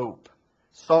no hope.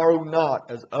 Sorrow not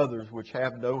as others which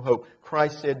have no hope.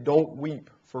 Christ said, "Don't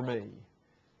weep for me."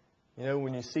 You know,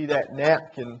 when you see that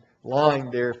napkin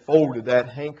lying there folded, that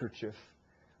handkerchief,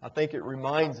 I think it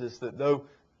reminds us that though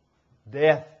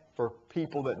death for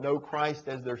people that know Christ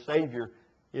as their Savior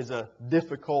is a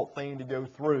difficult thing to go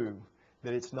through,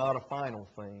 that it's not a final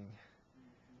thing.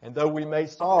 And though we may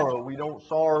sorrow, we don't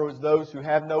sorrow as those who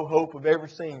have no hope of ever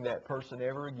seeing that person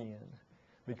ever again.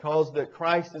 Because that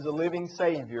Christ is a living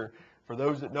Savior, for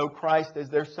those that know Christ as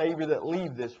their Savior that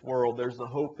leave this world, there's the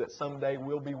hope that someday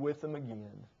we'll be with them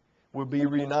again. We'll be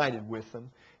reunited with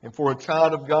them. And for a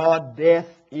child of God, death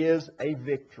is a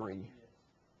victory.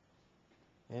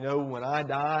 You know, when I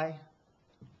die,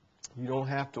 you don't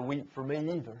have to weep for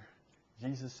me either.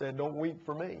 Jesus said, "Don't weep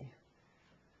for me."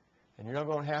 And you're not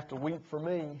going to have to weep for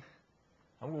me.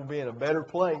 I'm going to be in a better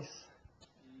place.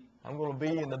 I'm going to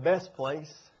be in the best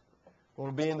place. I'm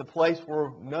going to be in the place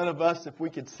where none of us, if we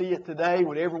could see it today,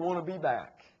 would ever want to be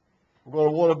back. We're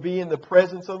going to want to be in the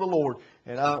presence of the Lord.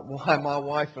 And my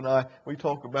wife and I, we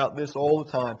talk about this all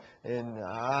the time. And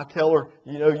I tell her,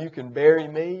 you know, you can bury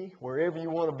me wherever you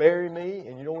want to bury me,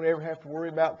 and you don't ever have to worry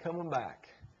about coming back.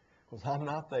 Because I'm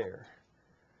not there.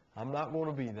 I'm not going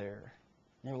to be there.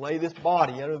 You can lay this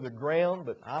body under the ground,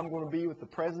 but I'm going to be with the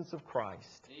presence of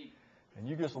Christ. And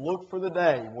you just look for the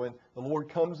day when the Lord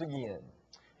comes again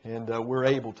and we're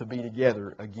able to be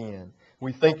together again.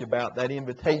 We think about that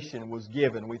invitation was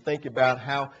given. We think about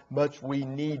how much we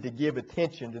need to give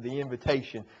attention to the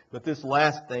invitation. But this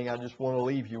last thing I just want to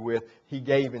leave you with, He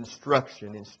gave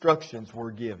instruction. Instructions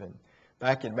were given.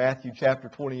 Back in Matthew chapter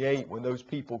 28, when those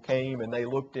people came and they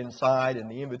looked inside and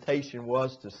the invitation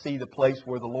was to see the place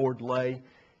where the Lord lay,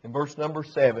 in verse number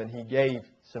 7, He gave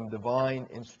some divine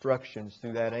instructions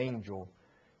through that angel.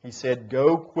 He said,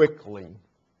 "Go quickly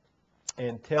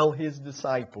and tell His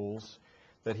disciples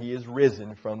that He is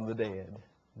risen from the dead."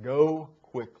 Go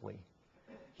quickly.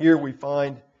 Here we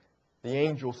find the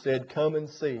angel said, "Come and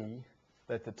see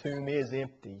that the tomb is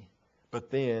empty,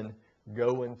 but then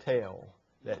go and tell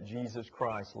that Jesus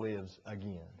Christ lives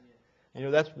again." You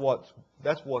know, that's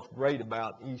what's great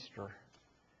about Easter.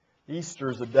 Easter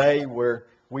is a day where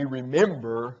we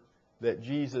remember that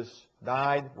Jesus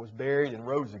died, was buried, and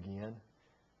rose again.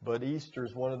 But Easter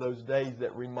is one of those days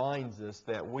that reminds us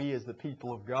that we as the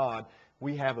people of God,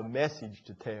 we have a message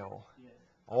to tell.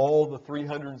 All the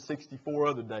 364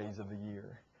 other days of the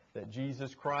year. That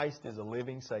Jesus Christ is a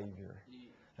living Savior.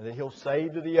 And that He'll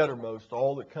save to the uttermost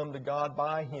all that come to God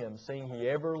by Him, seeing He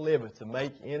ever liveth to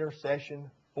make intercession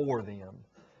for them.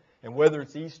 And whether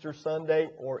it's Easter Sunday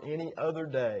or any other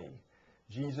day,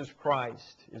 Jesus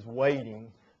Christ is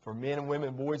waiting for men and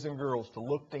women, boys and girls to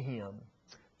look to Him,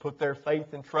 put their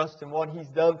faith and trust in what He's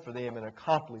done for them and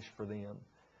accomplished for them,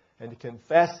 and to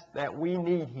confess that we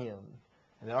need Him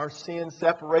and that our sin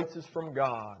separates us from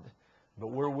God, but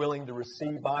we're willing to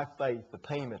receive by faith the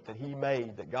payment that He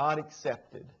made, that God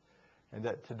accepted, and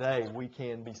that today we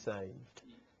can be saved.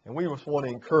 And we just want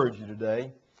to encourage you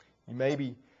today. You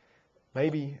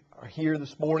maybe are here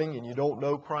this morning and you don't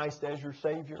know Christ as your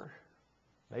Savior.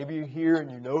 Maybe you're here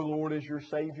and you know the Lord as your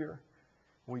Savior.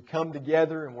 We come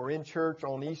together and we're in church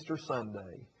on Easter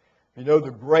Sunday. You know,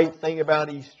 the great thing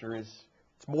about Easter is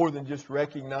it's more than just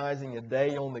recognizing a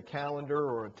day on the calendar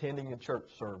or attending a church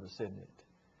service, isn't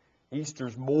it?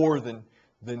 Easter's more than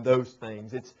those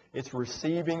things. It's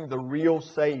receiving the real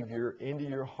Savior into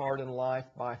your heart and life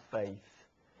by faith.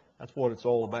 That's what it's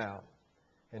all about.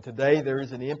 And today there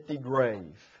is an empty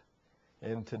grave.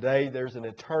 And today there's an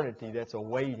eternity that's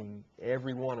awaiting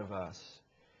every one of us.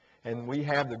 And we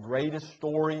have the greatest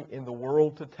story in the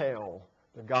world to tell,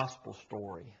 the gospel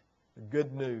story, the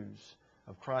good news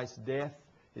of Christ's death,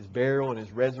 His burial, and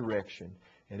His resurrection.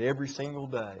 And every single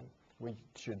day we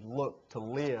should look to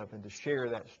live and to share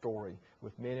that story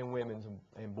with men and women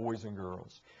and boys and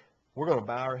girls. We're going to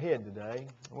bow our head today.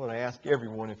 I want to ask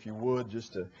everyone, if you would,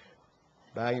 just to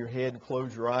bow your head and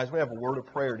close your eyes. We have a word of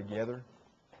prayer together.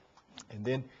 And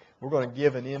then we're going to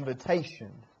give an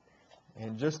invitation.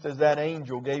 And just as that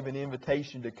angel gave an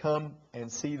invitation to come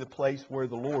and see the place where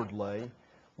the Lord lay,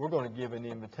 we're going to give an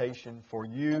invitation for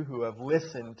you who have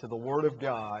listened to the Word of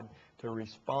God to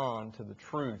respond to the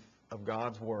truth of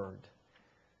God's Word.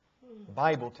 The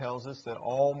Bible tells us that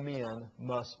all men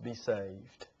must be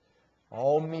saved.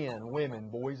 All men, women,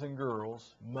 boys and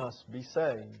girls must be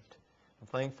saved. I'm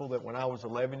thankful that when I was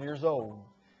 11 years old,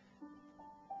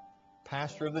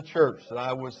 pastor of the church that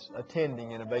I was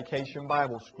attending in a vacation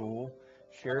Bible school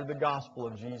shared the gospel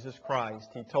of Jesus Christ.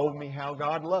 He told me how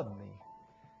God loved me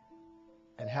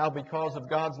and how because of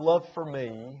God's love for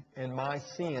me and my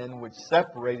sin, which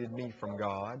separated me from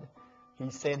God,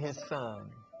 He sent His Son.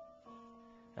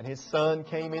 And His Son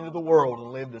came into the world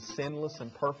and lived a sinless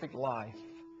and perfect life.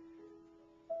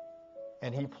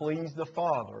 And He pleased the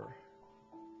Father.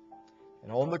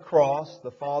 And on the cross,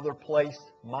 the Father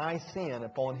placed my sin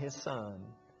upon His Son.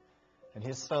 And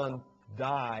His Son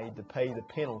died to pay the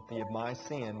penalty of my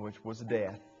sin, which was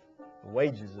death. The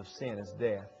wages of sin is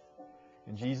death.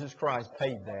 And Jesus Christ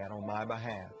paid that on my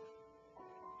behalf.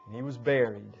 And He was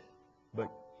buried,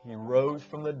 but He rose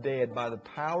from the dead by the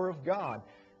power of God.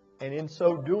 And in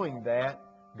so doing that,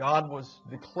 God was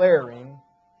declaring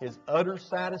His utter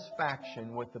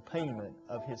satisfaction with the payment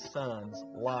of His Son's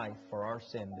life for our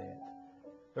sin debt.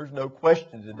 There's no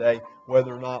question today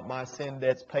whether or not my sin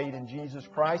debt's paid in Jesus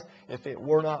Christ. If it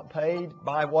were not paid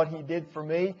by what He did for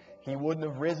me, He wouldn't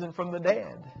have risen from the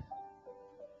dead.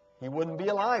 He wouldn't be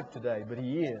alive today, but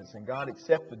He is. And God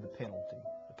accepted the penalty.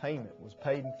 The payment was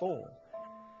paid in full.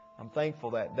 I'm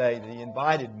thankful that day that He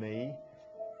invited me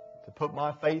to put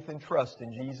my faith and trust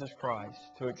in Jesus Christ,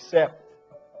 to accept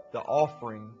the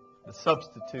offering, the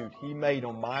substitute He made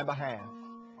on my behalf.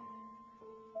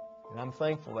 And I'm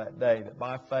thankful that day that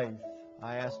by faith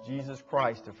I asked Jesus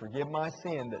Christ to forgive my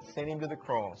sin that sent Him to the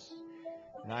cross.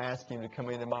 And I asked Him to come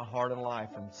into my heart and life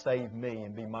and save me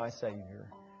and be my Savior.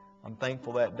 I'm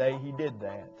thankful that day He did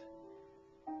that.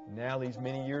 And now, these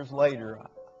many years later,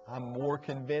 I'm more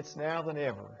convinced now than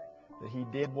ever that He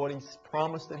did what He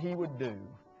promised that He would do.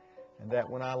 And that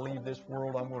when I leave this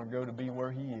world, I'm going to go to be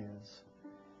where He is.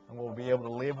 I'm going to be able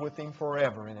to live with Him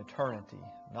forever in eternity.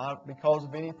 Not because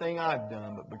of anything I've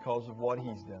done, but because of what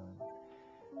He's done.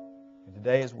 And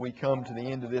today, as we come to the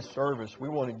end of this service, we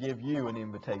want to give you an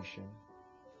invitation.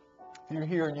 If you're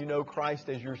here and you know Christ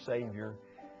as your Savior,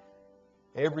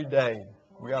 every day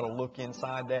we ought to look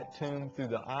inside that tomb through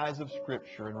the eyes of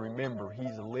Scripture and remember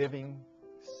He's a living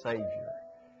Savior.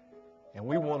 And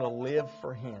we want to live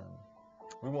for Him.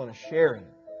 We want to share Him.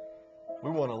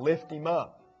 We want to lift Him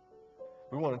up.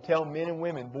 We want to tell men and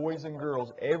women, boys and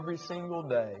girls, every single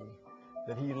day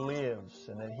that He lives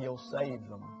and that He'll save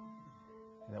them.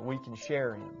 And that we can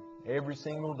share Him every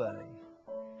single day.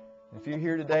 If you're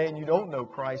here today and you don't know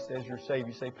Christ as your Savior,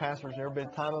 you say, Pastor, there's never been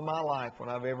a time in my life when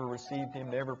I've ever received Him,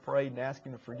 never prayed and asked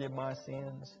Him to forgive my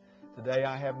sins. Today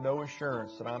I have no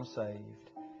assurance that I'm saved.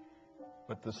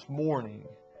 But this morning,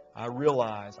 I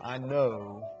realize, I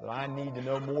know that I need to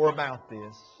know more about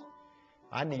this.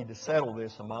 I need to settle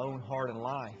this in my own heart and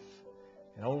life.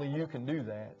 And only you can do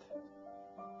that,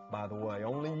 by the way.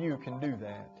 Only you can do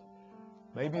that.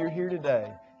 Maybe you're here today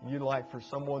and you'd like for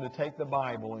someone to take the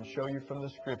Bible and show you from the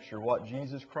Scripture what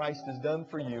Jesus Christ has done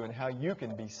for you and how you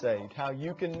can be saved, how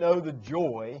you can know the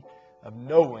joy of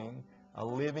knowing a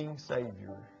living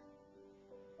Savior.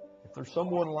 If there's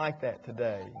someone like that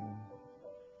today,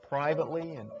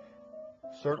 privately and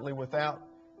certainly without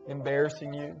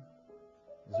embarrassing you,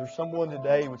 is there someone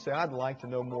today who would say, I'd like to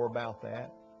know more about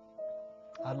that?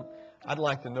 I'd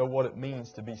like to know what it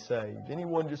means to be saved.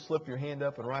 Anyone, just slip your hand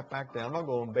up and right back down. I'm not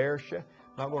going to embarrass you.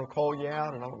 I'm not going to call you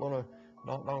out. And I'm not going to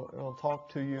Don't talk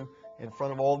to you in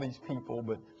front of all these people,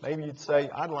 but maybe you'd say,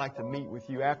 I'd like to meet with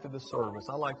you after the service.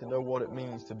 I'd like to know what it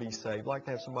means to be saved. I'd like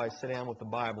to have somebody sit down with the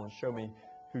Bible and show me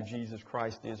who Jesus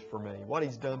Christ is for me, what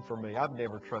He's done for me. I've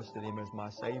never trusted Him as my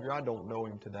Savior. I don't know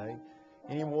Him today.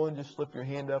 Anyone, just slip your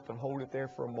hand up and hold it there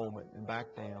for a moment and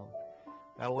back down.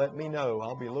 That'll let me know.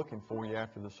 I'll be looking for you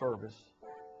after the service.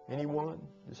 Anyone,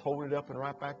 just hold it up and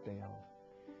right back down.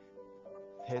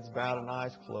 Heads bowed and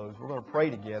eyes closed. We're going to pray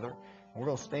together. We're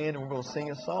going to stand and we're going to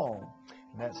sing a song.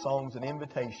 And that song's an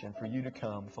invitation for you to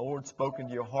come. If the Lord's spoken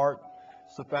to your heart,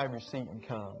 slip out of your seat and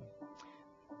come.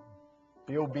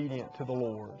 Be obedient to the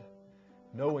Lord.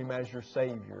 Know Him as your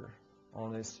Savior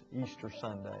on this Easter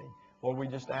Sunday. Lord, we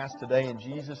just ask today in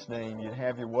Jesus' name You'd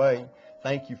have Your way.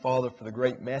 Thank You, Father, for the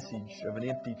great message of an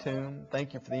empty tomb.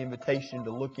 Thank You for the invitation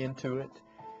to look into it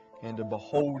and to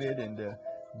behold it and to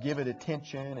give it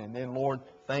attention. And then, Lord,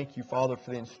 thank You, Father,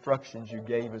 for the instructions You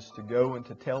gave us to go and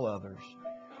to tell others.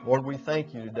 Lord, we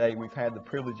thank You today. We've had the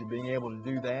privilege of being able to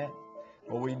do that.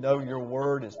 Lord, we know Your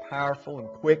Word is powerful and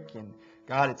quick, and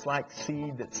God, it's like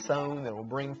seed that's sown that will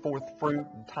bring forth fruit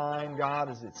in time, God,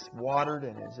 as it's watered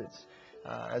and as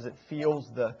it feels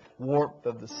the warmth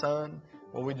of the sun.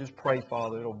 Well, we just pray,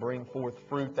 Father, it'll bring forth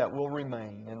fruit that will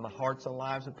remain in the hearts and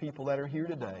lives of people that are here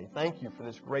today. Thank You for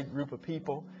this great group of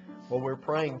people. Well, we're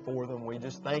praying for them. We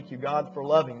just thank You, God, for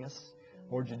loving us.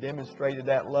 Lord, You demonstrated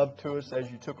that love to us as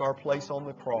You took our place on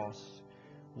the cross.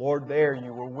 Lord, there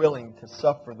You were willing to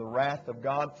suffer the wrath of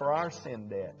God for our sin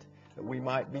debt, that we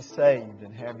might be saved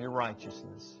and have Your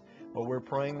righteousness. Well, we're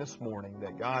praying this morning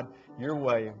that, God, Your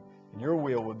way and Your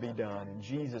will would be done. In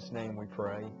Jesus' name we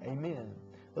pray. Amen.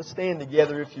 Let's stand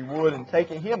together, if you would, and take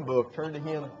a hymn book. Turn to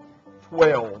hymn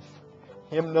 12.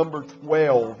 Hymn number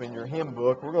 12 in your hymn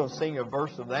book. We're going to sing a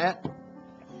verse of that.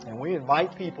 And we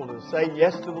invite people to say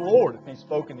yes to the Lord. If He's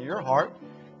spoken to your heart,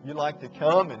 you'd like to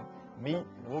come and meet.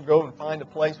 We'll go and find a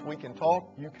place we can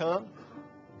talk. You come.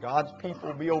 God's people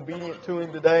will be obedient to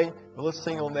Him today. But let's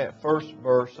sing on that first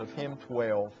verse of hymn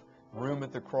 12, Room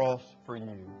at the Cross for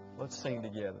You. Let's sing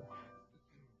together.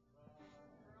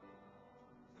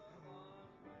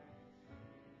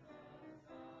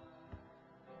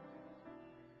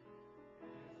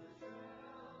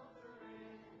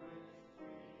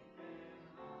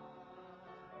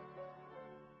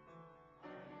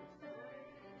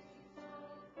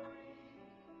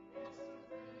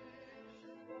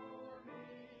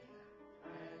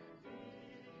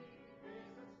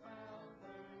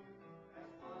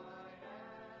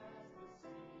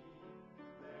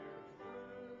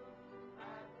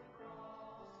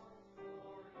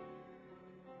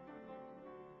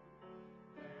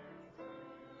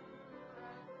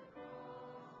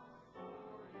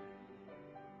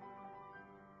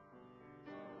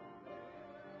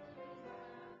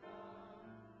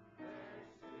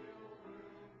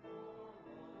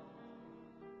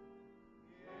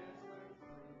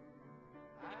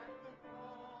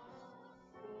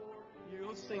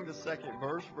 Let's sing the second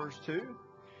verse, verse 2.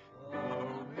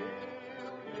 Oh,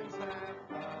 millions have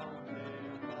found Him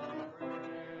a friend,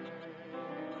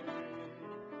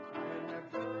 and have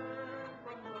turned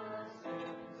from the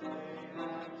sins they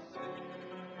have sinned.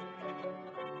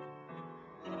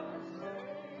 The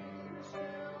Savior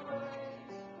still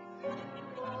waits to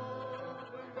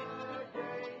open the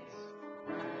gates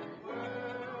and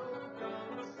welcome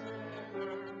the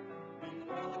sinner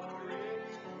before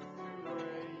it's too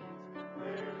late.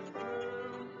 There's room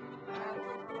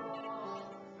at the cross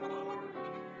for you.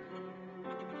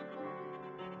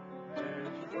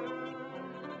 There's room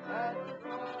at the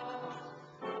cross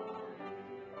for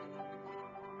you.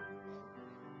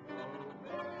 Though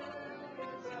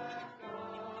millions have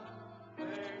gone,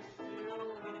 there's still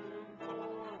room for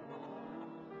one.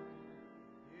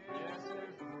 Yes,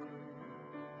 there's room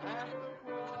at the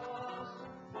cross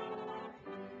for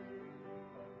you.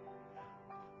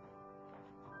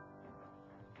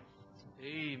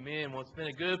 Amen. Well, it's been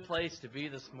a good place to be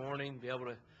this morning, be able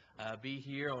to be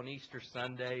here on Easter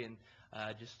Sunday and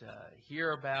just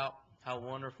hear about how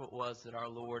wonderful it was that our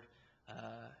Lord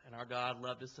and our God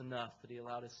loved us enough that He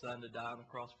allowed His Son to die on the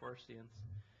cross for our sins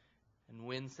and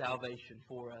win salvation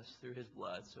for us through His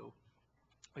blood. So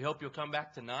we hope you'll come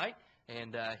back tonight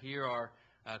and hear our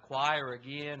choir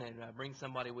again and bring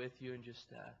somebody with you and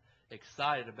just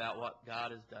excited about what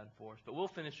God has done for us. But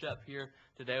we'll finish up here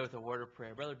today with a word of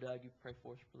prayer. Brother Doug, you pray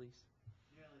for us, please.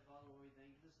 Dear Heavenly Father, Lord, we thank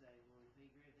you this day, Lord. We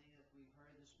thank you for everything that we've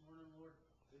heard this morning, Lord.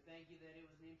 We thank you that it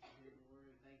was an empty tomb, Lord.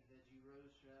 We thank you that you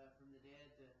rose from the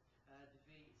dead to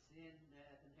defeat sin,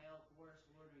 death, and hell for us,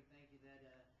 Lord. We thank you that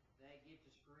that gift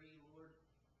is free, Lord.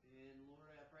 And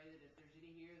Lord, I pray that if there's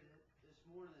any here this this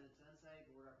morning that it's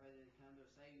unsaved, Lord, I pray that they come to a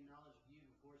saving knowledge of you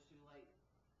before it's too late.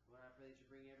 Lord, I pray that you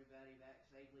bring everybody back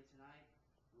safely tonight.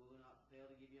 We will not fail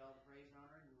to give you all the praise and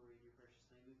honor and